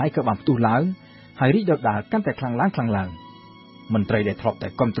នស៊ីខៃក៏បានផ្ទុះឡើងហើយរីកដុតដាលកាន់តែខ្លាំងឡើងមន្ត្រីដែលធ្លាប់តែ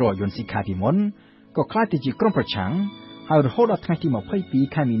គ្រប់គ្រងយួនស៊ីខៃពីមុនក៏ក្លាយទៅជាក្រុមប្រឆាំងហើយរហូតដល់ថ្ងៃទី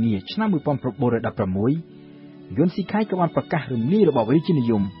22ខែមីនាឆ្នាំ1916យួនស៊ីខៃក៏បានប្រកាសរំលាយរបបរាជានិ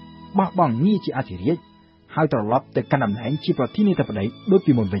យមបោះបង់ងារជាអធិរាជហើយត្រឡប់ទៅកាន់តំណែងជាប្រធានាធិបតីដូច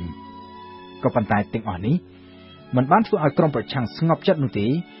ពីមុនវិញក៏ប៉ុន្តែទាំងអស់នេះមិនបានធ្វើឲ្យក្រុមប្រឆាំងស្ងប់ចិត្តនោះទេ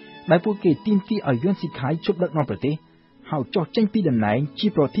ដែលពួកគេទាមទារឲ្យយួនស៊ីខៃជប់ដឹកនាំប្រទេសហើយចុះចេញពីតំណែងជា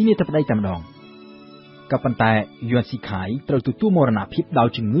ប្រធានាធិបតីតែម្ដងក៏ប៉ុន្តែយួនស៊ីខៃត្រូវទទួលមរណភាពដោយ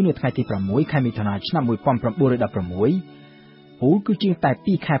ជំងឺនៅថ្ងៃទី6ខែមិថុនាឆ្នាំ1916ពលគឺជាងតែ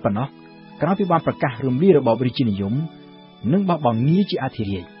2ខែប៉ុណ្ណោះក្រោយពីបានប្រកាសរំលាយរបបរាជានិយមនិងបោះបង់ងារជាអធិ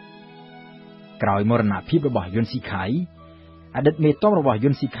រាជក្រោយមរណភាពរបស់យួនស៊ីខៃអតីតមេតបរបស់យួ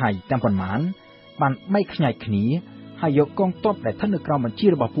នស៊ីខៃទាំងប៉ុន្មានបានបែកខ្ញែកគ្នាហើយយកកងទ័ពដែលស្ថិតនៅក្រោមបញ្ជា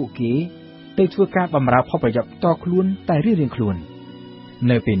របស់ពួកគេទៅធ្វើការបម្រើផលប្រយោជន៍ផ្ទាល់ខ្លួនតែរៀងៗខ្លួន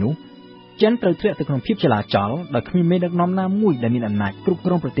នៅពេលនោះចិនត្រូវធ្លាក់ទៅក្នុងភាពចលាចលដោយគ្មានមេដឹកនាំណាមួយដែលមានអំណាចគ្រប់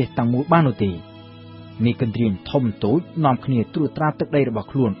គ្រងប្រទេសទាំងមូលបាននោះទេមេកន្ទ្រានធំតូចនាំគ្នាត្រួតត្រាទឹកដីរបស់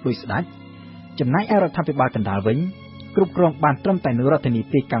ខ្លួនដោយស្ដេចចំណែកឯរដ្ឋាភិបាលកណ្ដាលវិញគ្រប់គ្រងបានត្រឹមតែនៅរដ្ឋធានី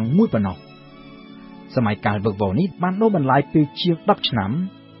ប៉េកាំងមួយប៉ុណ្ណោះសម័យកាលវឹកវរនេះបានដូរបន្លាយពេលជាង10ឆ្នាំ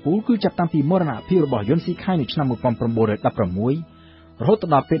ពលគឺចាប់តាំងពីមរណភាពរបស់យួនស៊ីខៃនៅឆ្នាំ1916រហូត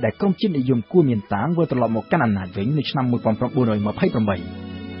ដល់ពេលដែលក្រុមជាតិនិយមគួរមានតាងវិលត្រឡប់មកកាន់អំណាចវិញនៅឆ្នាំ1928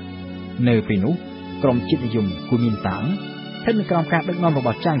នៅពេលនោះក្រុមជាតិនិយមគួរមានតាងស្ថិតនៅក្រោមការដឹកនាំរប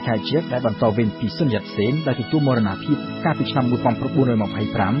ស់ចាងឆៃជៀកដែលបន្តវេនពីស៊ុនយ៉ាត់សេនដែលទទួលមរណភាពកាលពីឆ្នាំ1925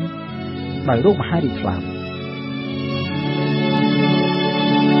ដោយរោគមហារីកខ្លាំង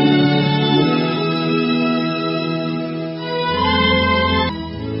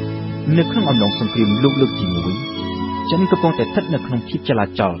នៅក្នុងអំឡុងសង្គ្រាមលោកលើកទី1ចិនកំពុងតែស្ថិតនៅក្នុងភាពចលា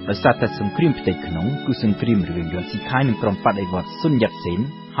ចលដោយសារតែសង្គ្រាមផ្ទៃក្នុងគឺសង្គ្រាមរវាងយួនស៊ីខៃនិងក្រុមបដិវត្តស៊ុនយ៉ាត់សេន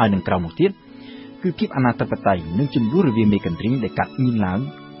ហើយនឹងក្រោមនោះទៀតគឺភាពអនាធិបតេយ្យនិងជម្លោះរវាងមេកន្ទ្រីងដែលកាត់ញីឡើង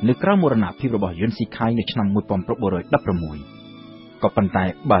នៅក្រោមមរណភាពរបស់យួនស៊ីខៃនៅឆ្នាំ1916ក៏ប៉ុន្តែ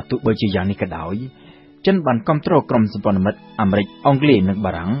បើទោះបីជាយ៉ាងនេះក៏ដោយចិនបានគ្រប់គ្រងក្រុមសម្ព័ន្ធមិត្តអាមេរិកអង់គ្លេសនិង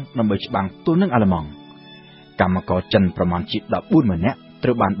បារាំងដើម្បីច្បាំងទល់នឹងអាល្លឺម៉ង់កម្មករចិនប្រមាណជា14ម៉ឺននាក់ត្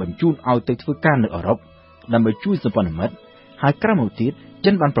រូវបានបញ្ជូនឲ្យទៅធ្វើការនៅអឺរ៉ុបដើម្បីជួយសម្ព័ន្ធមិត្តហើយក្រោយមកទៀត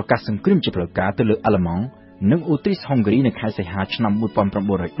ចិនបានប្រកាសសង្គ្រាមជាផ្លូវការទៅលើអាល្លឺម៉ង់និងអូទ្រីសហុងគ្រីនៅខែសីហាឆ្នាំ1917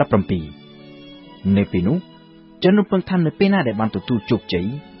នៅពេលនោះចិនរំពឹងថានៅពេលណាដែលបានទទួលជោគជ័យ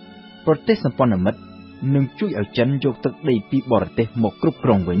ប្រទេសសម្ព័ន្ធមិត្តនឹងជួយឲ្យចិនយកទឹកដីពីបរទេសមកគ្រប់គ្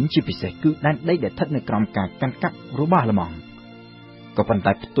រងវិញជាពិសេសគឺដែនដីដែលស្ថិតនៅក្រោមការកាន់កាប់របស់អាល្លឺម៉ង់ក៏ប៉ុន្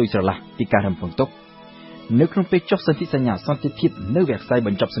តែផ្ទុយស្រឡះពីការរំពឹងទុកនៅក្នុងពេលចុះសន្ធិសញ្ញាសន្តិភាពនៅវគ្គផ្សាយប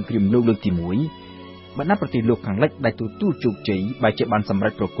ញ្ចប់សង្គ្រាមលោកលើកទី1បណ្ដាប្រទេសលោកខាងលិចដែលទទួលជោគជ័យបែរជាបានសម្រេ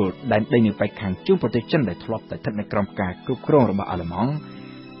ចប្រគល់ដែនដីនៅប៉ែកខាងជើងប្រទេសចិនដែលធ្លាប់តែស្ថិតនៅក្រោមការគ្រប់គ្រងរបស់អាល្លឺម៉ង់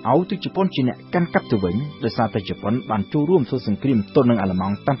ឲ្យទៅជប៉ុនជាអ្នកកាន់កាប់ទៅវិញដោយសារតែជប៉ុនបានចូលរួមធ្វើសង្គ្រាមទល់នឹងអាល្លឺម៉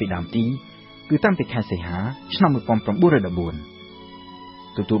ង់តាំងពីដើមទីគឺតាំងពីខែសីហាឆ្នាំ1914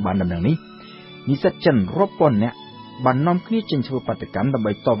ទទួលបានដំណឹងនេះនិស្សិតចិនរាប់ពាន់នាក់បាននាំគ្នាចេញធ្វើបាតកម្មដើម្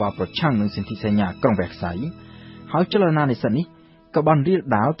បីតវ៉ាប្រឆាំងនឹងសន្ធិសញ្ញាក្រុងវ៉ែខ្សាយហើយចលនានិស្សិតនេះក៏បានរៀល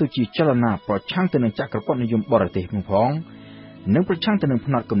ដាលទៅជាចលនាប្រឆាំងទៅនឹងចក្រពត្តិនិយមបរទេសផងនិងប្រឆាំងទៅនឹង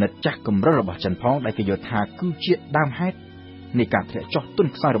ផ្នត់គំនិតចាស់កម្រិលរបស់ចិនផងដែលគេយល់ថាគឺជាដើមហេតុនៃការធ្លាក់ចុះទុន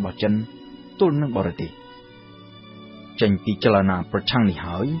ខ្សោយរបស់ចិនទល់នឹងបរទេសចេញពីចលនាប្រឆាំងនេះ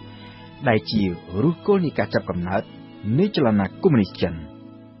ហើយដែលជាឫសគល់នៃការចាប់កំណើតនៃចលនាកុម្មុយនីសចិន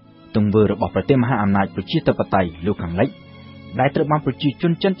ទង្វើរបស់ប្រទេសមហាអំណាចប្រជាធិបតេយ្យលោកខាងលិចដែលត្រូវបានប្រជាជ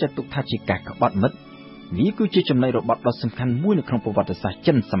នចិនចាត់ទុកថាជាការក្បត់មិត្តវាគឺជាចំណុចរបត់ដ៏សំខាន់មួយនៅក្នុងប្រវត្តិសាស្ត្រ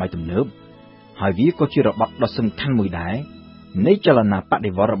ចិនសម័យទំនើបហើយវាក៏ជារបត់ដ៏សំខាន់មួយដែរនៃចលនាប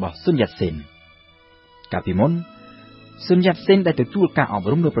ដិវត្តន៍របស់ស៊ុនយ៉ាតសេនកាលពីមុនស៊ុនយ៉ាតសេនដែលទទួលការអប់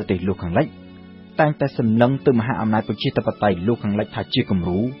រំនៅប្រទេសលោកខាងលិចតែងតែសម្លឹងទៅមហាអំណាចប្រជាធិបតេយ្យលោកខាងលិចថាជាគំ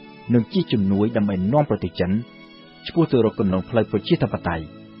រូនិងជាជំនួយដើម្បីនាំប្រទេសចិនឆ្ពោះទៅរកគន្លងផ្លូវប្រជាធិបតេយ្យ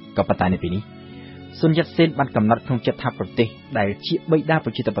ក៏ប៉ុន្តែនៅពេលនេះស៊ុនយ៉ាតសេនបានកំណត់ក្នុងចិត្តថាប្រទេសដែលជាបិតាប្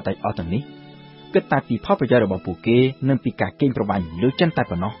រជាធិបតេយ្យអស់ទាំងនេះគិតតែពីផលប្រយោជន៍របស់ពួកគេនិងពីការកេងប្រវ័ញ្ចលើចិនតែ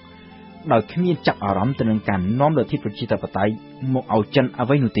ប៉ុណ្ណោះដោយគ្មានចាប់អារម្មណ៍ទៅនឹងការនាំលទ្ធិប្រជាធិបតេយ្យមកឲ្យចិនអ្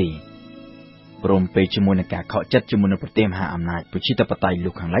វីនោះទេព្រមពេលជាមួយនឹងការខកចិត្តជាមួយនឹងប្រទេសមហាអំណាចប្រជាធិបតេយ្យ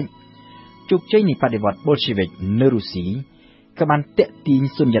លោកខាងលិចជោគជ័យនៃបដិវត្តន៍ប៊ុលស៊ីវិកនៅរុស្ស៊ីក៏បានតាក់ទាញ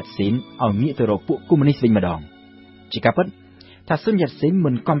ស៊ុនយ៉ាតសេនឲ្យងាកទៅរកពួកកុម្មុយនីសវិញម្ដងជាការពិតថាស៊ុនយ៉ាតសេន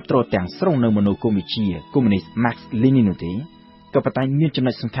មិនគ្រប់គ្រងទាំងស្រុងនៅមនោគមវិជ្ជាកុម្មុយនីសម៉ាក់សលីនីននោះទេក៏ប៉ុន្តែមានចំ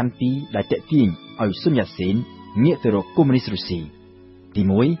ណុចសំខាន់ពីរដែលតាក់ទាញឲ្យស៊ុនយ៉ាតសេនងាកទៅរកកុម្មុយនីសរុស្ស៊ីទី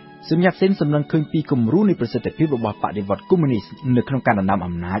1ស៊ុនយ៉ាតសេនសម្លឹងឃើញពីគំរូនៃប្រសិទ្ធភាពរបស់បដិវត្តន៍កុម្មុយនីសនៅក្នុងការដណ្ដើម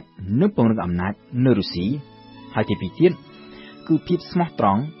អំណាចនិងពង្រឹងអំណាចនៅរុស្ស៊ីហើយទី2ទៀតគឺភាពស្មោះត្រ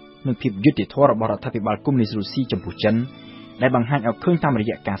ង់និងភាពយុត្តិធម៌របស់រដ្ឋាភិបាលកុម្មុយនីសរុស្ស៊ីចំពោះចិនដែលបង្ហាញឲ្យឃើញតាមរ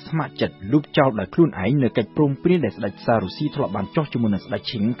យៈការស្ម័គ្រចិត្តលុបចោលដោយខ្លួនឯងនៅកិច្ចព្រមព្រៀងដែលស្ដេចសាររុស្ស៊ីធ្លាប់បានចុះជាមួយនឹងស្ដេច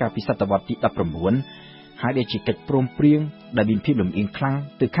ឈិងកាលពីសតវត្សទី19ហើយដែលជាកិច្ចព្រមព្រៀងដែលមានភាពលំអៀងខ្លាំង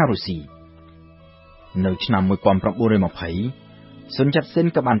ទៅខាងរុស្ស៊ីនៅឆ្នាំ1920ស៊ុនយ៉ាតសេន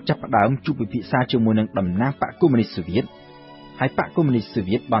ក៏បានចាប់ផ្ដើមជួបពិភាក្សាជាមួយនឹងតំណាងបកកុម្មុយនីសសូវៀតហើយបកកុម្មុយនីសសូ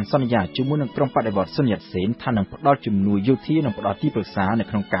វៀតបានសន្យាជាមួយនឹងក្រុមបដិវត្តន៍ស៊ុនយ៉ាតសេនថានឹងផ្ដល់ជំនួយយោធានិងផ្ដល់ទីប្រឹក្សានៅ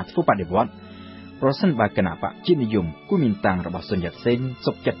ក្នុងការធ្វើបដិវត្តន៍ប្រសិនបើគណៈបកជាតិនិយមគូមីនតាំងរបស់ស៊ុនយ៉ាតសេន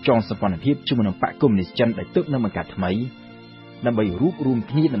សុខចិត្តចងសម្ព័ន្ធភាពជាមួយនឹងបកកុម្មុយនីសចិនដែលទើបនឹងបង្កើតថ្មីដើម្បីរួបរวม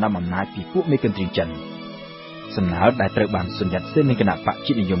គ្នាដណ្ដើមអំណាចពីពួកមេកន្ទ្រីចិនសំណើដែលត្រូវបានស៊ុនយ៉ាតសេននិងគណៈបក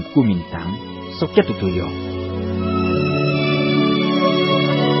ជាតិនិយមគូមីនតាំងសុខចិត្តទទួលយក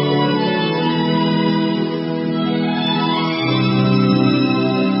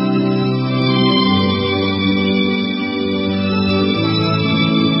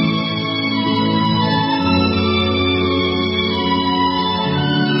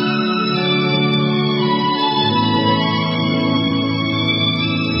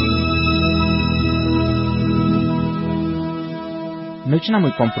នៅឆ្នាំ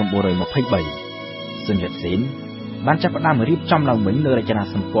1923ស៊ុនយ៉ាតសេនបានចាប់ផ្ដើមរៀបចំឡើងវិញនូវរចនា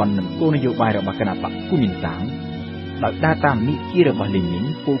សម្ព័ន្ធនិងគោលនយោបាយរបស់គណៈបកគូមីនតាំងដោយដើរតាមនីតិរបស់លេនីន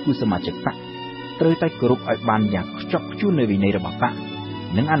ពលគឺសមាជិកបកត្រូវតែគោរពឲ្យបានយ៉ាងខ្ជាប់ខ្ជួននៅវិន័យរបស់បក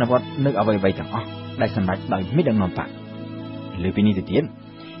និងអនុវត្តនៅអ្វីៗទាំងអស់ដែលសម្រេចដោយមេដឹកនាំបកលើពីនេះទៅទៀត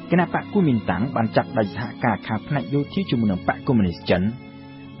គណៈបកគូមីនតាំងបានចាប់ដៃសហការខាងផ្នែកយោធាជាមួយនឹងបកកុម្មុយនីសចិន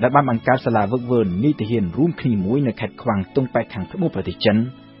ដែលបានបង្កើតសាលាវឹកវើនីតិហ៊ានរួមគ្នាមួយនៅខេត្តខ្វាំងតុងប៉ែកខាងត្បូងប្រទេសចិន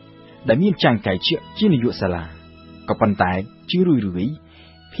ដែលមានចាងកៃជៀកជានាយកសាលាក៏ប៉ុន្តែជារឿយៗ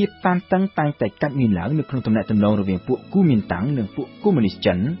ភាពតានតឹងតែងតែកាត់មានឡើងនៅក្នុងទំនាក់ទំនងរវាងពួកគូមីនតាំងនិងពួកកុម្មុយនីស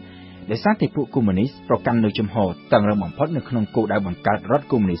ចិនដោយសារតែពួកកុម្មុយនីសប្រកាន់នៅចំហតឹងរឹងបំផុតនៅក្នុងគោលដៅបង្កើតរដ្ឋ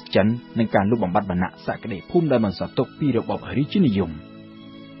កុម្មុយនីសចិននិងការលុបបំបាត់វណ្ណៈសក្តិភូមិដែលបានសន្ទុកពីរបបរាជានិយម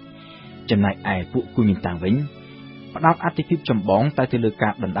ចំណែកឯពួកគូមីនតាំងវិញផ្ដោតអធិភាពចម្បងតែទៅលើកា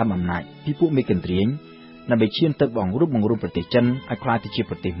រដណ្ដើមអំណាចពីពួកមេកន្ទ្រាញដើម្បីឈានទៅបង្រួបបង្រួមប្រទេសចិនឲ្យក្លាយទៅជា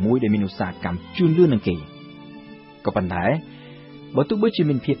ប្រទេសមួយដែលមានឧស្សាហកម្មជឿនលឿននឹងគេក៏ប៉ុន្តែបើទោះបីជា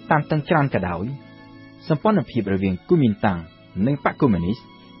មានភាពតានតឹងច្រើនក៏ដោយសម្ព័ន្ធភាពរវាងគូមីនតាំងនិងបកកុម្មុយនីស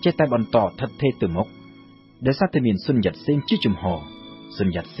ចេះតែបន្តស្ថិតស្ថេរទៅមុខដោយសារតែមានស៊ុនយ៉ាតសេនជាជំហរស៊ុន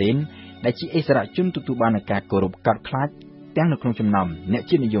យ៉ាតសេនដែលជាអិសរាជជនទទួលបាននូវការគោរពកោតខ្លាចទាំងនៅក្នុងចំណោមអ្នក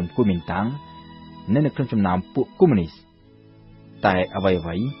ជាតិនិយមគូមីនតាំងនិងនៅក្នុងចំណោមពួកកុម្មុយនីសតែអ្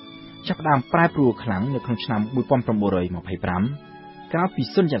វីៗចាប់ផ្ដើមប្រែប្រួលខ្លាំងនៅក្នុងឆ្នាំ1925ក្រោយពី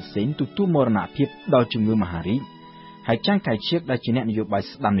ស៊ុនយ៉ាតសេនទទួលមរណភាពដោយជំងឺមហារីកហើយចាងកៃជៀកដែលជាអ្នកនយោបាយ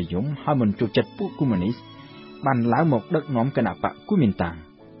ស្ដាំនិយមហើយមិនចូលចិត្តពួកកុម្មុយនីសបានឡើងមកដឹកនាំគណៈបកគូមីនតាំង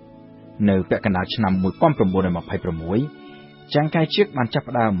នៅពាក់កណ្ដាលឆ្នាំ1926ចាងកៃជៀកបានចាប់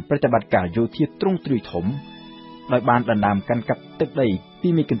ផ្ដើមប្រតិបត្តិការយោធាទ្រង់ទ្រាយធំដោយបានដណ្ដើមកាន់កាប់ទឹកដីពី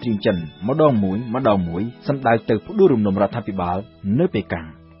មេកន្ទ្រីញចិនម្ដងមួយសម្ដៅទៅផ្ដួលរំលំរដ្ឋាភិបាលនៅប៉េកាំង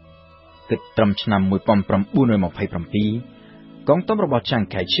គិតត្រឹមឆ្នាំ1927កងទ័ពរបស់ចាង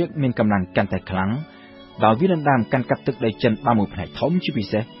កៃជៀកមានកម្លាំងកាន់តែខ្លាំងដោយវាដណ្ដើមកាន់កាប់ទឹកដីចិនបានមួយផ្នែកធំជាពិ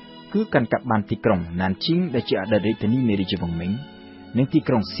សេសគឺកាន់កាប់បានទីក្រុងណានជីងដែលជាអតីតរាជធានីនៃរាជវង្សមីងនិងទី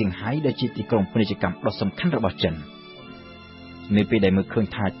ក្រុងសៀងហៃដែលជាទីក្រុងពាណិជ្ជកម្មដ៏សំខាន់របស់ចិននៅពេលដែលមើលឃើញ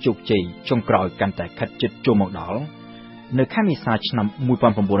ថាជោគជ័យចុងក្រោយកាន់តែខិតជិតចូលមកដល់នៅខែមេសាឆ្នាំ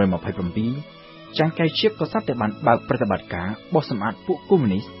1927ចាងកៃជៀកក៏ស្រាប់តែបានបើកប្រតិបត្តិការបោះសម្អាតពួកកុម្មុយ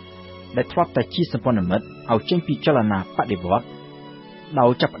នីស ដែលធ្លាប់តែជាសម្ព័ន្ធមិត្តឲ្យចេញពីចលនាបដិវត្តន៍ដោ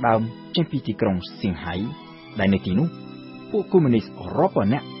យចាប់ផ្ដើមចេញពីទីក្រុងសៀងហៃដែលនៅទីនោះពួកកុម្មុយនីសរាប់ពា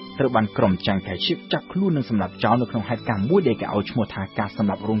ន់នាក់ត្រូវបានក្រុមចង្កែឈៀកចាប់ខ្លួននិងសម្លាប់ចោលនៅក្នុងហេតុការណ៍មួយដែលគេឲ្យឈ្មោះថាការសម្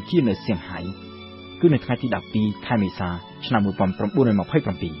លាប់រង្គាលនៅសៀងហៃគឺនៅថ្ងៃទី12ខែមេសាឆ្នាំ1927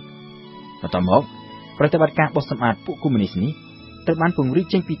បន្ទាប់មកប្រតិបត្តិការបោះសម្អាតពួកកុម្មុយនីសនេះត្រូវបានពង្រីក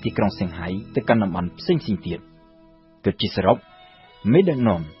ចេញពីទីក្រុងសៀងហៃទៅកាន់តំបន់ផ្សេងៗទៀតគិតជាសរុបមេដឹក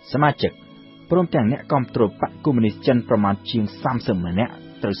នាំសមាជិកព្រមទាំងអ្នកគាំទ្របកកុម្មុយនីសចិនប្រមាណជាង30ម៉ឺននាក់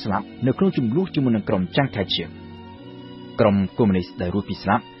ត្រូវស្លាប់នៅក្នុងជម្លោះជាមួយនឹងក្រុមចង្កែឈៀកក្រុមកុម្មុយនីសដែលរស់ពីស្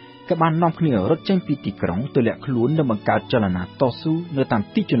លាប់ក៏បាននាំគ្នារត់ចេញពីទីក្រុងទៅលាក់ខ្លួននិងបង្កើតចលនាតស៊ូនៅតាម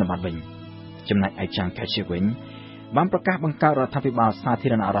ទីជនបទវិញចំណែកឯចង្កែឈៀកវិញបានប្រកាសបង្កើតរដ្ឋាភិបាលសាធា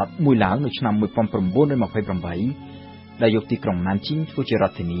រណរដ្ឋមួយឡើងនៅឆ្នាំ1928ដែលយកទីក្រុងណានជីងធ្វើជារ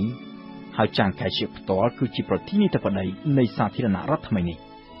ដ្ឋធានីហើយចង្កែឈៀកផ្ទាល់គឺជាប្រធានាធិបតីនៃសាធារណរដ្ឋថ្មីនេះ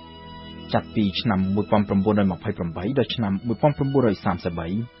ចាប់ពីឆ្នាំ1928ដល់ឆ្នាំ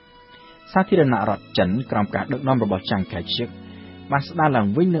1933សាធារណរដ្ឋចិនក្រោមការដឹកនាំរបស់ចង្កែឈៀកបានស្ដារឡើង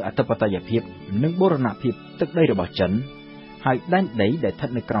វិញនូវអធិបតេយ្យភាពនិងបូរណភាពទឹកដីរបស់ចិនហើយដែនដីដែលស្ថិត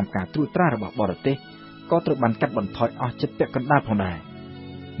នៅក្រោមការត្រួតត្រារបស់បរទេសក៏ត្រូវបានកាត់បន្ថយអស់ជិតពាក់កណ្ដាលផងដែរ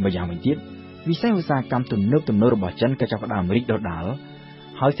ម្យ៉ាងវិញទៀតវិស័យឧស្សាហកម្មទំនើបរបស់ចិនក៏ចាប់ផ្ដើមរីកដុះដាល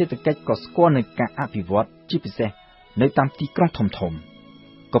ហើយសេដ្ឋកិច្ចក៏ស្គាល់នឹងការអភិវឌ្ឍជាពិសេសនៅតាមទីក្រុងធំៗ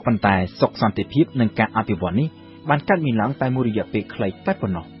ក៏ប៉ុន្តែសុខសន្តិភាពនិងការអភិវឌ្ឍនេះបានកើតមានឡើងតែមួយរយៈពេលខ្លីតែប៉ុ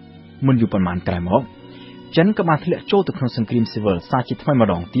ណ្ណោះមិនយូរប៉ុន្មានក្រោយមកចិនក៏បានធ្លាក់ចូលទៅក្នុងសង្គ្រាមស៊ីវិលសារជាថ្មីម្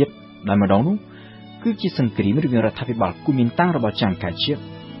ដងទៀតដែលម្ដងនោះគឺជាសង្គ្រាមរវាងរដ្ឋាភិបាលគូមីនតាំងរបស់ចង្កែឈៀក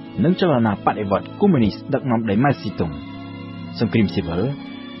និងចលនាបដិវត្តន៍កុម្មុយនីសដឹកនាំដោយម៉ៅស៊ីតុងសង្គ្រាមស៊ីវិល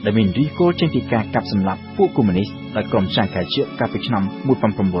ដែលមានឫសគល់ចេញពីការកាប់សម្លាប់ពួកកុម្មុយនីសដោយក្រុមចង្កែឈៀកកាលពីឆ្នាំ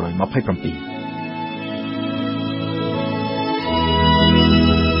1927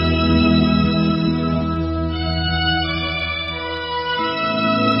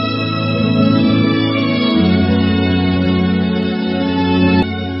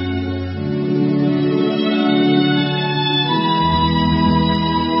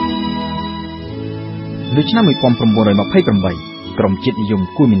នៅឆ្នាំ1928ក្រុមជាតិនិយម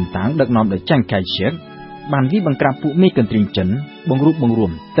គូមីនតាំងដឹកនាំដោយចង្កែឈៀកបានវាយបង្ក្រាបពួកមេកន្ទ្រីចិនបង្រួបបង្រួ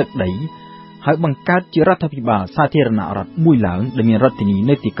មទឹកដីហើយបង្កើតជារដ្ឋាភិបាលសាធារណរដ្ឋមួយឡើងដែលមានរដ្ឋធានី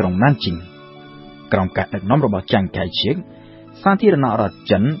នៅទីក្រុងណានជីងក្រោមការដឹកនាំរបស់ចង្កែឈៀកសាធារណរដ្ឋ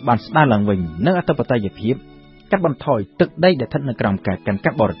ចិនបានស្ដារឡើងវិញនូវអធិបតេយ្យភាពកាត់បន្ថយទឹកដីដែលស្ថិតនៅក្រោមការកាន់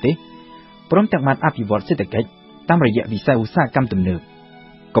កាប់បរទេសព្រមទាំងបានអភិវឌ្ឍសេដ្ឋកិច្ចតាមរយៈវិស័យឧស្សាហកម្មទំនើប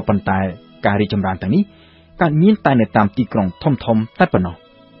ក៏ប៉ុន្តែការរីកចម្រើនទាំងនេះកើតមានតែនៅតាមទីក្រុងធំៗតែប៉ុណ្ណោះ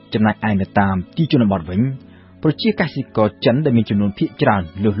ចំណែកឯនៅតាមទីជនបទវិញប្រជាកសិករចិនដែលមានចំនួនភាគច្រើន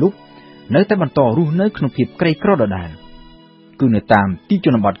លើសលប់នៅតែបន្តរស់នៅក្នុងភាពក្រីក្រដដែលគឺនៅតាមទីជ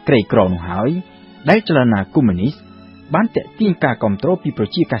នបទក្រីក្រនោះហើយដែលចលនាកុម្មុយនីសបានទាក់ទាញការគាំទ្រពីប្រ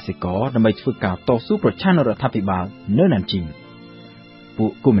ជាកសិករដើម្បីធ្វើការតស៊ូប្រឆាំងនឹងរដ្ឋាភិបាលនៅណានជីងពួ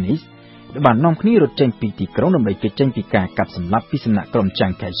កកុម្មុយនីសបាននាំគ្នារត់ចេញពីទីក្រុងដើម្បីគេចចេញពីការកាប់សម្លាប់ពីសំណាក់ក្រុមច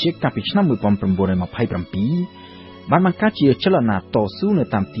ង្កែឈៀកកាលពីឆ្នាំ1927បានបង្កើតជាចលនាតស៊ូនៅ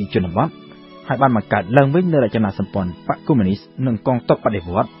តាមទីជនបទហើយបានបង្កើតឡើងវិញនូវរចនាសម្ព័ន្ធបកកុម្មុយនីសនិងកងទ័ពបដិវ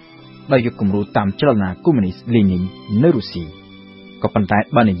ត្តន៍ដោយយកគំរូតាមចលនាកុម្មុយនីសលេនីននៅរុស្ស៊ីក៏ប៉ុន្តែ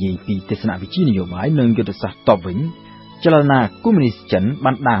បាននិយាយពីទស្សនវិជ្ជានយោបាយនិងយុទ្ធសាស្ត្រតបវិញចលនាកុម្មុយនីសចិន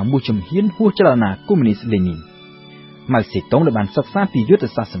បានដើរមួយជំហានហួសចលនាកុម្មុយនីសលេនីនម៉ៅសេតុងដែលបានសិក្សាពីយុទ្ធ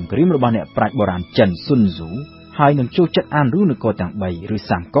សាស្ត្រសង្គ្រាមរបស់អ្នកប្រាជ្ញបុរាណចិនស៊ុនស៊ូហើយនឹងចូលចិត្តអានរឿងនគរទាំង3ឬ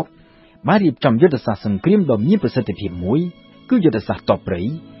សាមកុកបានរៀបចំយុទ្ធសាស្ត្រសង្គ្រាមដ៏មានប្រសិទ្ធភាពមួយគឺយុទ្ធសាស្ត្រតបព្រៃ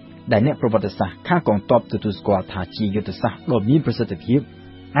ដែលអ្នកប្រវត្តិសាស្ត្រខាងកងទ័ពទទួលស្គាល់ថាជាយុទ្ធសាស្ត្រដ៏មានប្រសិទ្ធភាព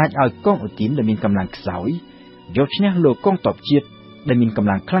អាចឲ្យកងឧទានដែលមានកម្លាំងខ្សោយយកឈ្នះលើកងទ័ពជាតិដែលមានកម្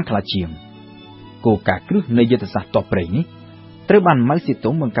លាំងខ្លាំងក្លាជាងគោលការណ៍គ្រឹះនៃយុទ្ធសាស្ត្រតបព្រៃនេះត្រូវបានម៉ៅសេតុ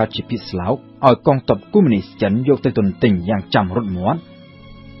ងបង្កើតជាពាក្យស្លោកឲ្យកងទ័ពកុម្មុយនីសចិនយកទៅទន្ទិញយ៉ាងចាំរត់មាត់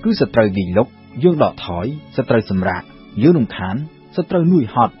គឺសត្រូវវាយលុកយើងដកថយសត្រូវសម្រាកយើងរំខានសត្រូវនួយ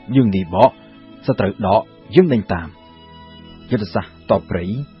ហត់យើងនិបកសត្រូវដកយើងដេញតាមយុទ្ធសាស្ត្រតបព្រៃ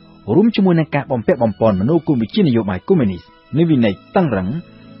រួមជាមួយនឹងការបំពាក់បំពន់មនោគមវិជ្ជានយោបាយកុម្មុយនីសនៃវិន័យតឹងរឹង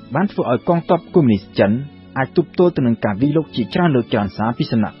បានធ្វើឲ្យកងទ័ពកុម្មុយនីសចិនអាចទប់ទល់ទៅនឹងការវាយលុកជាច្រើនលើកច្រើនសារពី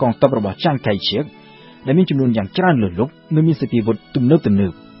សំណាក់កងទ័ពរបស់ចង្កែឈៀកដែលមានចំនួនយ៉ាងច្រើនលើសលប់និងមានសភាវុធទំនើ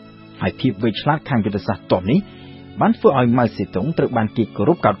បហើយភាពវៃឆ្លាតខាងយុទ្ធសាស្ត្រតបនេះបានធ្វើឲ្យម៉ៅសេតុងត្រូវបានគេគោរ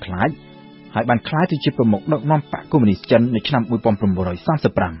ពកោតខ្លាចហើយបានក្លាយទៅជាប្រមុខដឹកនាំបកកុម្មុយនីសចិននៅឆ្នាំ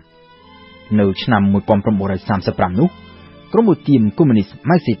1935នៅឆ្នាំ1935នោះក្រុមឧទានកុម្មុយនីស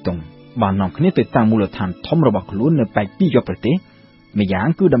ម៉ៅសេតុងបាននាំគ្នាទៅតាំងមូលដ្ឋានធំរបស់ខ្លួននៅប៉ែកពីរជាប់ប្រទេសម្យ៉ាង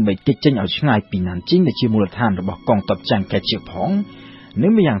គឺដើម្បីគេចចេញឲ្យឆ្ងាយពីណានជីងដែលជាមូលដ្ឋានរបស់កងទ័ពចង្កែឈៀកផងនិ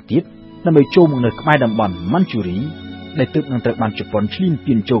ងម្យ៉ាងទៀត ដើម្បីចូលមកនៅក្បែរតំបន់ម៉ាន់ជូរីដែលទើបនឹងត្រូវបានជប៉ុនឈ្លាន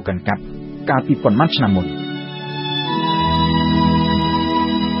ពានចូលកាន់កាប់កាលពីប៉ុន្មានឆ្នាំមុន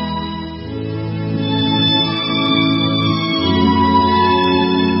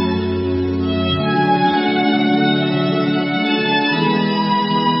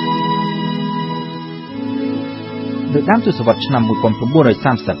នៅដើមទសវត្សរ៍ឆ្នាំ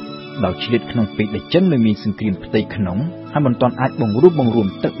1930ដោយឆ្លៀតក្នុងពេលដែលចិននៅមានសង្គ្រាមផ្ទៃក្នុងហើយមិនទាន់អាចបង្រួម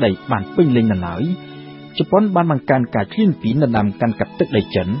ទឹកដីបានពេញលេញនៅឡើយជប៉ុនបានបង្កើនការឈ្លានពាននៅដើមកាន់កាប់ទឹកដី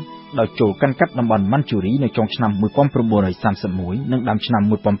ចិនដោយចូលកាន់កាប់តំបន់ម៉ាន់ជូរីនៅចុងឆ្នាំ1931និងដើមឆ្នាំ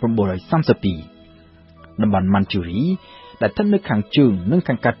1932តំបន់ម៉ាន់ជូរីដែលស្ថិតនៅខាងជើងនិង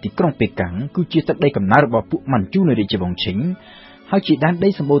ខាងកើតទីក្រុងប៉េកាំងគឺជាទឹកដីកំណើតរបស់ពួកម៉ាន់ជូនៅរាជវង្សឈិងហើយជាដែនដី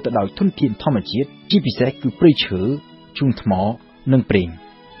សម្បូរទៅដោយធនធានធម្មជាតិជាពិសេសគឺព្រៃឈើឈូងថ្មនិងប្រេង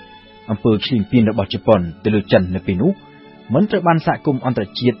អំពើឈ្លានពានរបស់ជប៉ុនទៅលើចិននៅពេលនោះមិនត្រូវបានសហគមន៍អន្តរ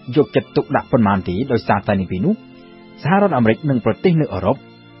ជាតិយកចិត្តទុកដាក់ប៉ុន្មានទេដោយសារតែនៅពេលនោះសហរដ្ឋអាមេរិកនិងប្រទេសនៅអឺរ៉ុប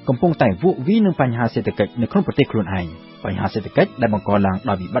កំពុងតែវក់វីនឹងបញ្ហាសេដ្ឋកិច្ចនៅក្នុងប្រទេសខ្លួនឯងបញ្ហាសេដ្ឋកិច្ចដែលបង្កឡើង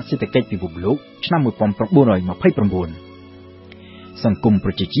ដោយវិបត្តិសេដ្ឋកិច្ចពិភពលោកឆ្នាំ1929សង្គមប្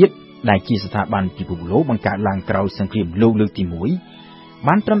រជាជាតិដែលជាស្ថាប័នពិភពលោកបង្កើតឡើងក្រោយសង្គ្រាមលោកលើកទី1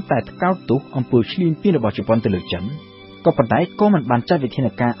បានត្រឹមតែថ្កោលទោសអំពើឈ្លានពានរបស់ជប៉ុនទៅលើចិនក៏ប៉ុន្តែក៏មិនបានចាត់វិធាន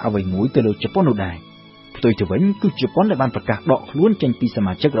ការអ្វីមួយទៅលើជប៉ុននោះដែរផ្ទុយទៅវិញគឺជប៉ុនដែលបានប្រកាសដកខ្លួនចេញពីស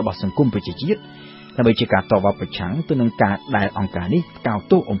មាជិករបស់សង្គមប្រជាជាតិដើម្បីជាការតបប្រឆាំងទៅនឹងការដែលអង្គការនេះថ្កោល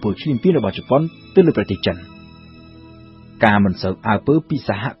ទោសអំពើឈ្លានពានរបស់ជប៉ុនទៅលើប្រទេសចិនការមិនសូវអើពើពីស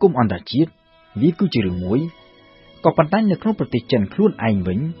ហគមន៍អន្តរជាតិវាគឺជារឿងមួយក៏ប៉ុន្តែនៅក្នុងប្រទេសចិនខ្លួនឯង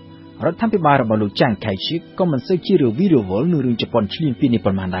វិញរដ្ឋាភិបាលរបស់លោកចាងខៃឈិកក៏មិនសូវជារវីរវល់នឹងរឿងជប៉ុនឈ្លានពាននេះ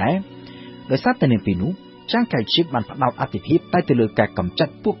ប៉ុន្មានដែរដោយសារតែនៅពេលនោះចាងខៃឈិកបានផ្ដោតអធិភាពតែទៅលើការកម្ចា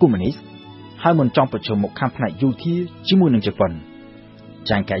ត់ពួកកុម្មុយនីសហើយមិនចង់ប្រឈមមុខខាងផ្នែកយោធាជាមួយនឹងជប៉ុន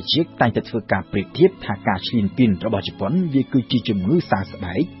ចាងខៃឈិកតែងតែធ្វើការប្រៀបធៀបថាការឈ្លានពានរបស់ជប៉ុនវាគឺជាជំងឺសើស្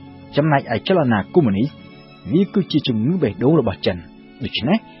បែកចំណែកឯចលនាកុម្មុយនីសវាគឺជាជំងឺបេះដូងរបស់ចិនដូច្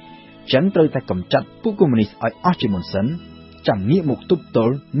នេះចិនត្រូវតែកម្ចាត់ពួកកុម្មុយនីសឲ្យអស់ជាមុនសិនចាំងាកមកទប់ទ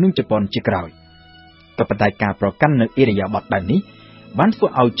ល់នឹងជប៉ុនជាក្រោយក៏ប៉ុន្តែការប្រកាន់នៅអេរយាប័តបែបនេះបានធ្វើ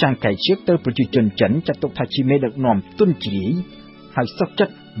ឲ្យចាងកៃឈៀកទៅប្រជាជនចិនចាត់ទុកថាជាមេដឹកនាំទុនជ្រាយហើយសុខចិត្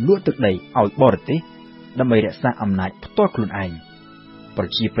តលក់ទឹកដីឲ្យបរទេសដើម្បីរក្សាអំណាចផ្ទាល់ខ្លួនឯងប្រ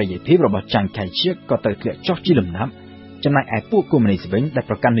ជាប្រិយភាពរបស់ចាងកៃឈៀកក៏ទៅធ្លាក់ចុះជាលំដាប់ចំណែកឯពួកកុម្មុយនីសវិញដែល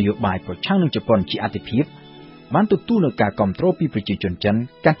ប្រកាន់នយោបាយប្រឆាំងនឹងជប៉ុនជាអធិភាពបានទទួលនូវការគាំទ្រពីប្រជាជនចិន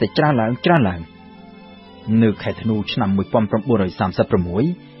កាន់តែច្រើនឡើងនៅខែធ្នូឆ្នាំ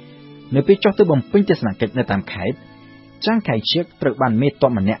1936នៅពេលចុះទៅបំពេញទស្សនកិច្ចនៅតាមខេត្តចាងខៃឈៀកត្រូវបានមេតប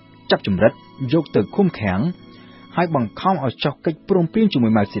ម្នាក់ចាប់ចម្រិតយកទៅឃុំឃាំងហើយបង្ខំឲ្យចុះកិច្ចព្រមព្រៀងជាមួ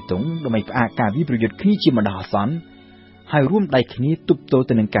យម៉ៅសេតុងដើម្បីផ្អាកការវាយប្រយុទ្ធគ្នាជាបណ្ដោះអាសន្នហើយរួមដៃគ្នាទប់ទល់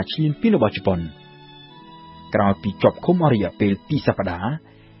ទៅនឹងការឈ្លានពានរបស់ជប៉ុនក្រោយពីជាប់ឃុំអស់រយៈពេល2សប្តាហ៍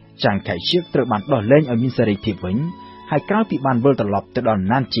ចាងខៃឈៀកត្រូវបានដោះលែងឲ្យមានសេរីភាពវិញហើយក្រោយពីបានវិលត្រឡប់ទៅដល់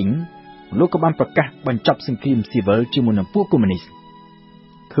ណានជីងលោកក៏បានប្រកាសបញ្ចប់សង្គ្រាមស៊ីវិលជាមួយនឹងពួកកុម្មុយនីស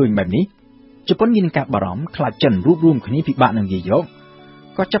ឃើញបែបនេះជប៉ុនមានការបារម្ភខ្លាចចិនរួបរวมគ្នាពិបាកនឹងវាយយក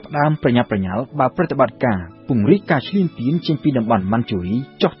ក៏ចាប់ផ្ដើមប្រញាប់ប្រញាល់បើប្រតិបត្តិការពង្រីកការឈ្លានពានចេញពីតំបន់ម៉ាន់ជូរី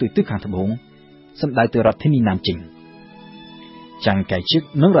ចុះទៅទិសខាងត្បូងសម្ដៅទៅរដ្ឋធានីណានជីងចាងកៃឈិក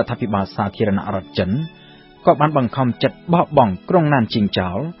និងរដ្ឋាភិបាលសាធារណរដ្ឋចិនក៏បានបង្ខំចិត្តបោះបង់ក្រុងណានជីង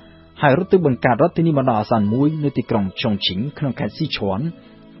ចោលហើយរត់ទៅបង្កើតរដ្ឋធានីបណ្ដោះអាសន្នមួយនៅទីក្រុងឆុងឈិងក្នុងខេត្តស៊ីឈ្វន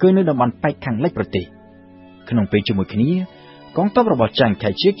គឺនៅតំបន់ប៉ែកខាងលិចប្រទេសក្នុងពេលជាមួយគ្នាកងទ័ពរបស់ចាងខៃ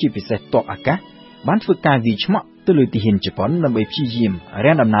ឈៀកជាពិសេសទ័ពអាកាសបានធ្វើការវាយឆ្មក់ទៅលើទាហានជប៉ុនដើម្បីព្យាយាម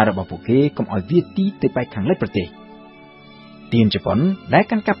រាំងដំណើររបស់ពួកគេកុំឲ្យវាយទីទៅប៉ែកខាងលិចប្រទេសទាហានជប៉ុនដែល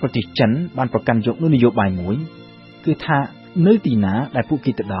កាន់កាប់ប្រទេសចិនបានប្រកាន់យកនយោបាយមួយគឺថានៅទីណាដែលពួក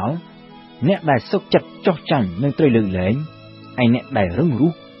គេទៅដល់អ្នកដែលសុខចិត្តចោះចាញ់នឹងត្រូវលើកលែងឯអ្នកដែលរឹងរូ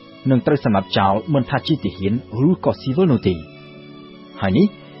សនឹងត្រូវសម្លាប់ចោលមិនថាជាទាហានឬក៏ស៊ីវិលនោះទេហើយនេះ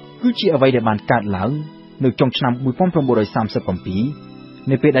គឺជាអ្វីដែលបានកើតឡើងនៅចុងឆ្នាំ1937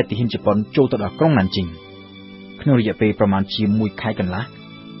នៅពេលដែលទាហានជប៉ុនចូលទៅដល់ក្រុងណានជីងក្នុងរយៈពេលប្រមាណជា1ខែកន្លះ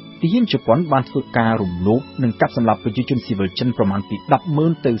ទាហានជប៉ុនបានធ្វើការរំលោភនិងកាប់សម្លាប់ប្រជាជនស៊ីវិលចិនប្រមាណពី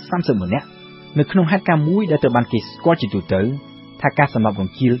 10,000 ទៅ 30,000 នាក់នៅក្នុងហេតុការណ៍មួយដែលត្រូវបានគេស្គាល់ជាទូទៅថាការសម្លាប់រ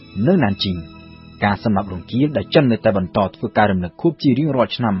ង្គាលនៅណានជីងការសម្លាប់រង្គាលដែលចិននៅតែបន្តធ្វើការរំលឹកខួបជារៀងរា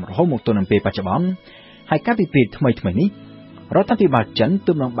ល់ឆ្នាំរហូតមកទល់នឹងពេលបច្ចុប្បន្នហើយកាលពីពេលថ្មីនេះរដ្ឋាភិបាលចិន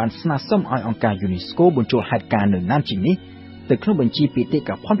ទើបនឹងបានស្នើសុំឲ្យអង្គការ UNESCO បញ្ចូលហេតុការណ៍នៅណានជីងនេះទៅក្នុងបញ្ជីបេតិក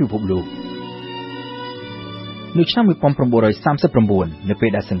ភណ្ឌពិភពលោកនៅឆ្នាំ1939នៅពេល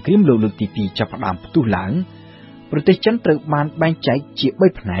ដែលសង្គ្រាមលោកលើកទី2ចាប់ផ្ដើមផ្ទុះឡើងប្រទេសចិនត្រូវបានបែងចែកជា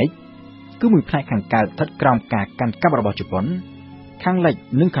3ផ្នែកគឺមួយផ្នែកខាងកើតស្ថិតក្រោមការកាន់កាប់របស់ជប៉ុន ខាងលិច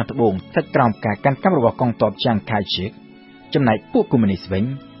និងខាងត្បូងស្ថិតក្រោមការកាន់កាប់របស់កងទ័ពចាងខៃឈិកចំណែកពួកកុម្មុយនីសវិញ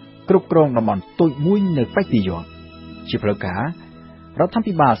គ្រប់គ្រងតំបន់តូចមួយនៅប៉ែកពីយ៉តជាផ្លូវការរដ្ឋា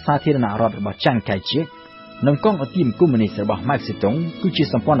ភិបាលសាធារណរដ្ឋរបស់ចាងខៃឈិកនិងកងអធិកុម្មុយនីសរបស់ម៉ៅសេតុងគឺជា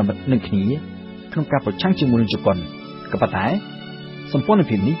សម្ព័ន្ធមិត្តនឹងគ្នាក្នុងការប្រឆាំងជាមួយនឹងជប៉ុនក៏ប៉ុន្តែសម្ព័ន្ធ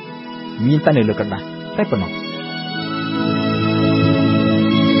ភាពនេះមានតែនៅលើក្រដាស់តែប៉ុណ្ណោះ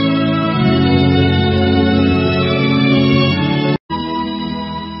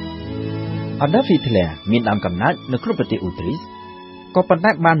Adolf Hitler មានដើមកំណើតនៅក្នុងប្រទេសអូទ្រីសក៏ប៉ុន្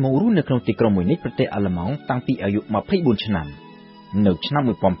តែបានមករស់នៅក្នុងទីក្រុងមួយនេះប្រទេសអាល្លឺម៉ង់តាំងពីអាយុ24ឆ្នាំនៅឆ្នាំ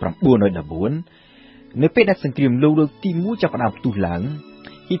1914នៅពេលដែលសង្គ្រាមលោកលើកទី1ចាប់ផ្ដើមផ្ទុះឡើង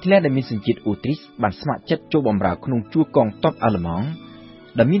Hitler ដែលមានសញ្ជាតិអូទ្រីសបានស្ម័គ្រចិត្តចូលបម្រើក្នុងជួរកងទ័ពអាល្លឺម៉ង់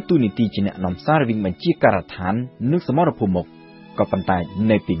ដែលមានតួនាទីជាអ្នកនាំសាររវាងបញ្ជាការដ្ឋាននិងសមរភូមិមុខក៏ប៉ុន្តែ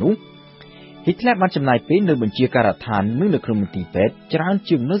នៅពេលនោះ Hitler បានចំណាយពេលនៅបញ្ជាការដ្ឋាននិងនៅក្នុងមន្ទីរពេទ្យច្រើន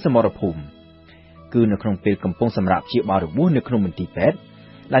ជាងនៅសមរភូមិគឺនៅក្នុងពេលកំពុងសម្រាប់ព្យាបាលរបួសនៅក្នុងមន្ទីរពេទ្យ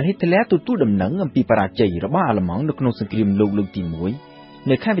ដែល Hitler ទទួលដំណឹងអំពីបរាជ័យរបស់អាល្លឺម៉ង់នៅក្នុងសង្គ្រាមលោកលើកទី1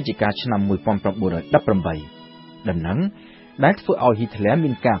នៅខែវិច្ឆិកាឆ្នាំ1918ដំណឹងដែលធ្វើឲ្យ Hitler មា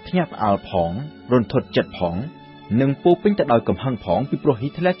នការភ្ញាក់ផ្អើលផងរន្ធត់ចិត្តផងនិងពោពេញទៅដោយកំហឹងផងពីព្រោះ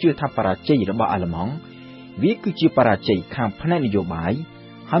Hitler ជឿថាបរាជ័យរបស់អាល្លឺម៉ង់វាគឺជាបរាជ័យខាងផ្នែកនយោបាយ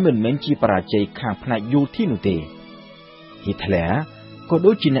ហើយមិនមែនជាបរាជ័យខាងផ្នែកយោធានោះទេ Hitler ក៏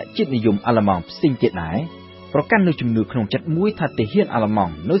ដូចជាអ្នកជាតិនិយមអាល្លឺម៉ង់ផ្សេងទៀតដែរប្រកាន់នូវជំនឿក្នុងចិត្តមួយថាទាហានអាល្លឺម៉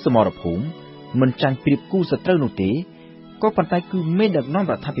ង់នៅសមរភូមិមិនចាញ់ប្រៀបគូសត្រូវនោះទេក៏ប៉ុន្តែគឺមេដឹកនាំ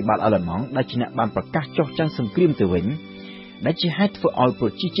រដ្ឋាភិបាលអាល្លឺម៉ង់ដែលជាអ្នកបានប្រកាសចុះចាញ់សង្គ្រាមទៅវិញដែលជាហេតុធ្វើឲ្យប្រ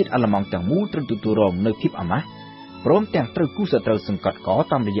ជាជាតិអាល្លឺម៉ង់ទាំងមូលត្រូវទទួលរងនូវភាពអាម៉ាស់ព្រមទាំងត្រូវគូសត្រូវសង្កត់ក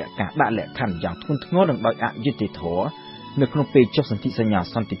តាមរយៈការដាក់លក្ខខណ្ឌយ៉ាងធ្ងន់ធ្ងរនិងដោយអយុត្តិធម៌នៅក្នុងពេលចុះសន្ធិសញ្ញា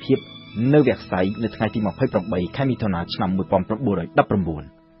សន្តិភាពនៅវែកសៃនៅថ្ងៃទី28ខែមិថុនាឆ្នាំ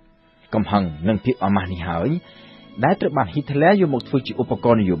1919កំហឹងនិងភាពអាម៉ាស់នេះហើយដែលត្រូវបាន Hitler យកមកធ្វើជាឧបក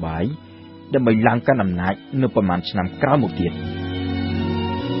រណ៍នយោបាយដើម្បីឡើងកាន់អំណាចនៅប្រមាណឆ្នាំក្រោយមកទៀត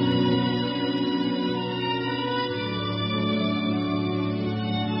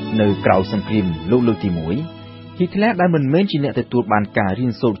នៅក្រៅសង្គ្រាមលោកលើកទី1 Hitler ដែលមិនមែនជាអ្នកទទួលបានការរៀ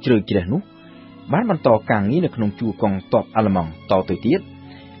នសូត្រជ្រៅជ្រះនោះបានបន្តការងារនៅក្នុងជួរកងទ័ពអាល្លឺម៉ង់តទៅទៀត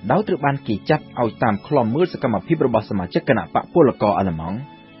ដោយត្រូវបានគេចាត់ឲ្យតាមឃ្លាំមើលសកម្មភាពរបស់សមាជិកគណៈបកពលករអាល្លឺម៉ង់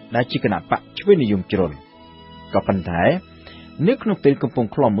ដែលជាគណៈបកឆ្វេងនិយមជ្រុលក៏ប៉ុន្តែនៅក្នុងពេលកំពុង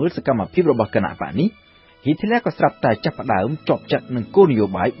ឃ្លាំមើលសកម្មភាពរបស់គណៈបកនេះ Hitler ក៏ស្រាប់តែចាប់ផ្ដើមជាប់ចិត្តនឹងគោលនយោ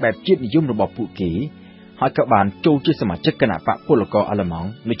បាយបែបជាតិនិយមរបស់ពួកគេហើយក៏បានចូលជាសមាជិកគណៈបកពលករអាល្លឺម៉ង់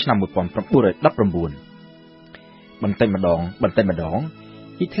នៅឆ្នាំ1919បន្តិចម្ដង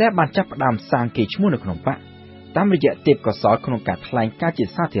Hitler បានចាប់ផ្ដើមសាងកេរ្តិ៍ឈ្មោះនៅក្នុងបកតាមរយៈទេពកោសល្យក្នុងការថ្លែងការណ៍ជា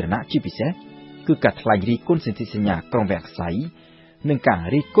សាធារណៈជាពិសេសគឺការថ្លែងរិះគន់សន្ធិសញ្ញាក្រុងវែកសៃនិងការ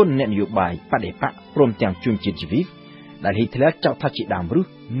រិះគន់អ្នកនយោបាយបដិបកព្រមទាំងជនជាតិជីវីសដែល Hitler ចោទថាជាដើមឫស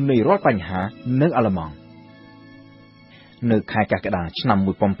នៃរាល់បញ្ហានៅអាល្លឺម៉ង់នៅខែកក្កដាឆ្នាំ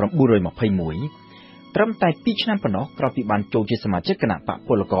1921ត្រឹមតែ2ឆ្នាំប៉ុណ្ណោះក្រោយពីបានចូលជាសមាជិកគណៈបកព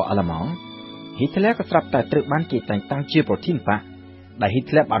លករអាល្លឺម៉ង់ Hitler ក៏ស្រាប់តែត្រូវបានគេតែងតាំងជាប្រធានបកដែល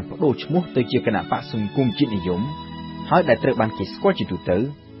Hitler បានបដូរឈ្មោះទៅជាគណៈបកសង្គមជាតិនិយមហើយដែលត្រូវបានគេស្គាល់ជាទូទៅ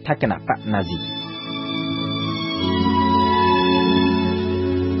ថាគណៈបកណាស៊ី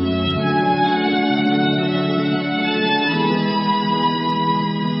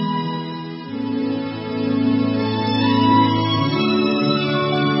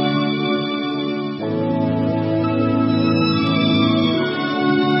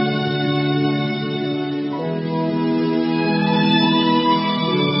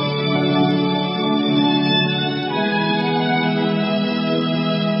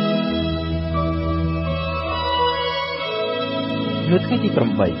នៅថ្ងៃទី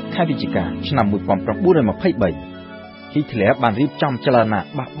8ខែវិច្ឆិកាឆ្នាំ1923 Hitler បានរៀបចំចលនា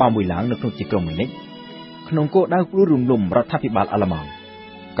បះបោរមួយឡើងនៅក្នុងទីក្រុងមូនិចក្នុងគោលដៅព្រោះរំលំរដ្ឋាភិបាលអាល្លឺម៉ង់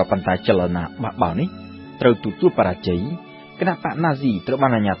ក៏ប៉ុន្តែចលនាបះបោរនេះត្រូវទទួលបរាជ័យគណៈបកណាស៊ីត្រូវបា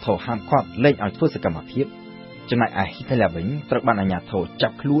នអាជ្ញាធរហាមឃាត់លែងឲ្យធ្វើសកម្មភាពចំណែកឯ Hitler វិញត្រូវបានអាជ្ញាធរចា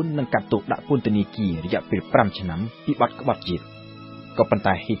ប់ខ្លួននិងកាត់ទោសដាក់ពន្ធនាគាររយៈពេល5ឆ្នាំពីបទក្បត់ជាតិក៏ប៉ុន្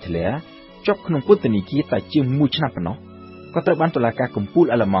តែ Hitler ជាប់ក្នុងពន្ធនាគារតែជាង1ឆ្នាំប៉ុណ្ណោះក៏ត្រូវបានតុលាការកំពូល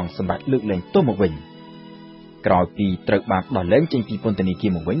អាល្លឺម៉ង់សម្រេចលើកលែងទោសមកវិញក្រោយពីត្រូវបានដោះលែងចេញពីពន្ធនាគា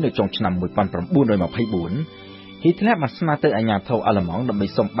រមកវិញនៅចុងឆ្នាំ1924 Hitler បានស្នើទៅអាជ្ញាធរអាល្លឺម៉ង់ដើម្បី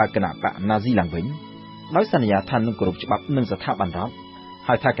សុំបើកគណៈបកណាស៊ីឡើងវិញដោយសន្យាថានឹងគោរពច្បាប់និងស្ថាប័នរដ្ឋ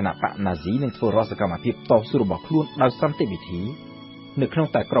ហើយថាគណៈបកណាស៊ីនឹងធ្វើរាល់សកម្មភាពតស៊ូរបស់ខ្លួនដោយសន្តិវិធីនៅក្នុង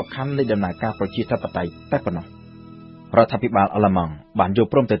តែក្របខ័ណ្ឌនៃដំណើរការប្រជាធិបតេយ្យតែប៉ុណ្ណោះ រដ្ឋាភិបាលអាល្លឺម៉ង់បានយក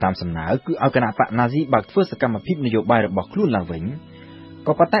ព្រមទៅតាមសំណើគឺឲ្យគណៈបកណាស៊ីបើកធ្វើសកម្មភាពនយោបាយរបស់ខ្លួនឡើងវិញ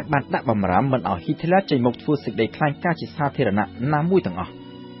ក៏ប៉ុន្តែបានដាក់បំរាមមិនឲ្យ Hitler ចេញមកធ្វើសេចក្តីថ្លែងការណ៍ជាសាធារណៈណាមួយទាំងអស់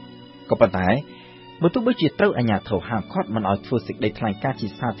ក៏ប៉ុន្តែបើទោះបីជាត្រូវអាជ្ញាធរហាមឃាត់មិនឲ្យធ្វើសេចក្តីថ្លែងការណ៍ជា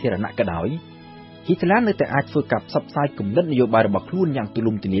សាធារណៈក៏ដោយ Hitler នៅតែអាចធ្វើការផ្សព្វផ្សាយគំនិតនយោបាយរបស់ខ្លួនយ៉ាងទូ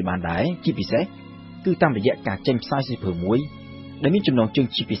លំទូលាយបានដែរជាពិសេសគឺតាមរយៈការចេញផ្សាយសៀវភៅមួយដែលមានចំណងជើង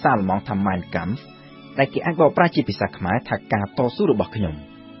ជាភាសាអាល្លឺម៉ង់ថា Mein Kampf ដែលគេអាចបកប្រែជាភាសាខ្មែរថាការតស៊ូរបស់ខ្ញុំ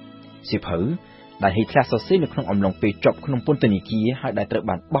សៀវភៅដែល Hitler សរសេរនៅក្នុងអំឡុងពេលជាប់ក្នុងពន្ធនាគារហើយដែលត្រូវ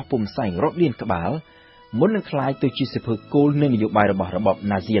បានបោះពុម្ពផ្សែងរត់លានក្បាលមុននឹងក្លាយទៅជាសៀវភៅគោលនៃនយោបាយរបស់របប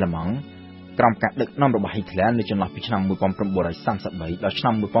ណាស៊ីអាល្លឺម៉ង់ក្រោមការដឹកនាំរបស់ Hitler នៅចន្លោះពីឆ្នាំ 1933 ដល់ឆ្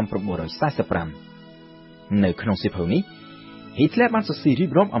នាំ 1945 នៅក្នុងសៀវភៅនេះ Hitler បានសរសេររៀ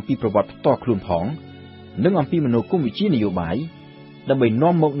បរាប់អំពីប្រវត្តិផ្ទាល់ខ្លួនផងនិងអំពីមនោគមវិជ្ជានយោបាយដើម្បី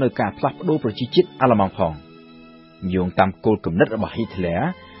នាំមកនូវការផ្លាស់ប្ដូរប្រជាជាតិអាល្លឺម៉ង់ផងយោងតាមគោលគំនិតរបស់ Hitler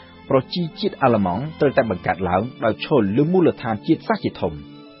ប្រជាជាតិអាល្លឺម៉ង់ត្រូវតែបង្កើតឡើងដោយឈលលើមូលដ្ឋានជាតិសាសន៍ជាធំ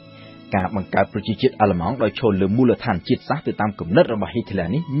ការបង្កើតប្រជាជាតិអាល្លឺម៉ង់ដោយឈលលើមូលដ្ឋានជាតិសាសន៍ទៅតាមគំនិតរបស់ Hitler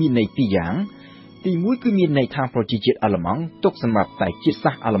នេះមានន័យពីរយ៉ាងទីមួយគឺមានន័យថាប្រជាជាតិអាល្លឺម៉ង់ទុកសម្រាប់តែជាតិ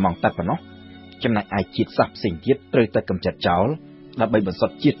សាសន៍អាល្លឺម៉ង់តែប៉ុណ្ណោះចំណែកឯជាតិសាសន៍ផ្សេងទៀតត្រូវតែកម្ចាត់ចោលដើម្បីបន្សុ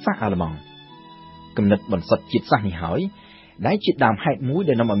ទ្ធជាតិសាសន៍អាល្លឺម៉ង់គំនិតបន្សុទ្ធជាតិសាសន៍នេះហើយដែលជាដើមហេតុមួយ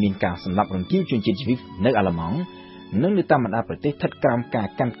ដែលនាំឲ្យមានការសម្លាប់រង្គាលជនជាតិជីវីសនៅអាល្លឺម៉ង់និងនៅតាមបណ្ដាប្រទេសស្ថិតក្រោមការ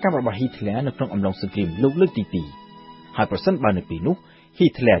កាន់កាប់របស់ Hitler នៅក្នុងអំឡុងសង្គ្រាមលោកលើកទី2ហើយប្រសិនបើនៅពេលនោះ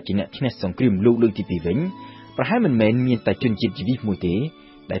Hitler ជាអ្នកឈ្នះសង្គ្រាមលោកលើកទី2វិញប្រហែលមិនមែនមានតែជនជាតិជីវីសមួយទេ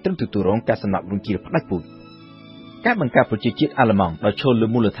ដែលត្រូវទទួលរងការសម្លាប់រង្គាលផ្ដាច់ពូជការបង្កើតប្រជាជាតិអាល្លឺម៉ង់ដោយឈលលើ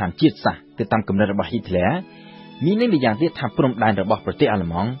មូលដ្ឋានជាតិសាសន៍ទៅតាមគំនិតរបស់ Hitler មានន័យម្យ៉ាងទៀតថាព្រំដែនរបស់ប្រទេសអាល្លឺ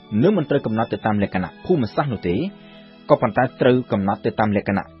ម៉ង់នឹងមិនត្រូវកំណត់ទៅតាមលក្ខណៈភូមិសាស្ត្រនោះទេក៏ប៉ុន្តែត្រូវកំណត់ទៅតាមលក្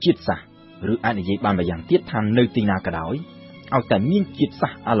ខណៈជាតិសាសន៍ឬអាចនិយាយបានម្យ៉ាងទៀតថានៅទីណាក៏ដោយឲ្យតែមានជាតិសា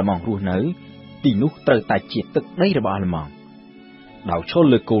សន៍អាល្លឺម៉ង់រស់នៅទីនោះត្រូវតែជាទឹកដីរបស់អាល្លឺម៉ង់ដោយឈល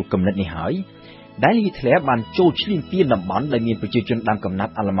លើគោលគំនិតនេះហើយដែល Hitler បានចូលឈ្លានពានតំបន់ដែលមានប្រជាជនដើមកំណ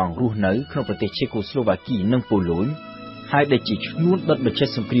ត់អាល្លឺម៉ង់រស់នៅក្នុងប្រទេសឆេកូស្លូវ៉ាគីនិងប៉ូឡូញហើយដែលជាឈ្នួលដុតបញ្ឆេះ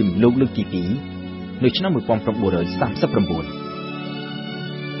សង្គ្រាមលោកលើកទី2នៅឆ្នាំ 1939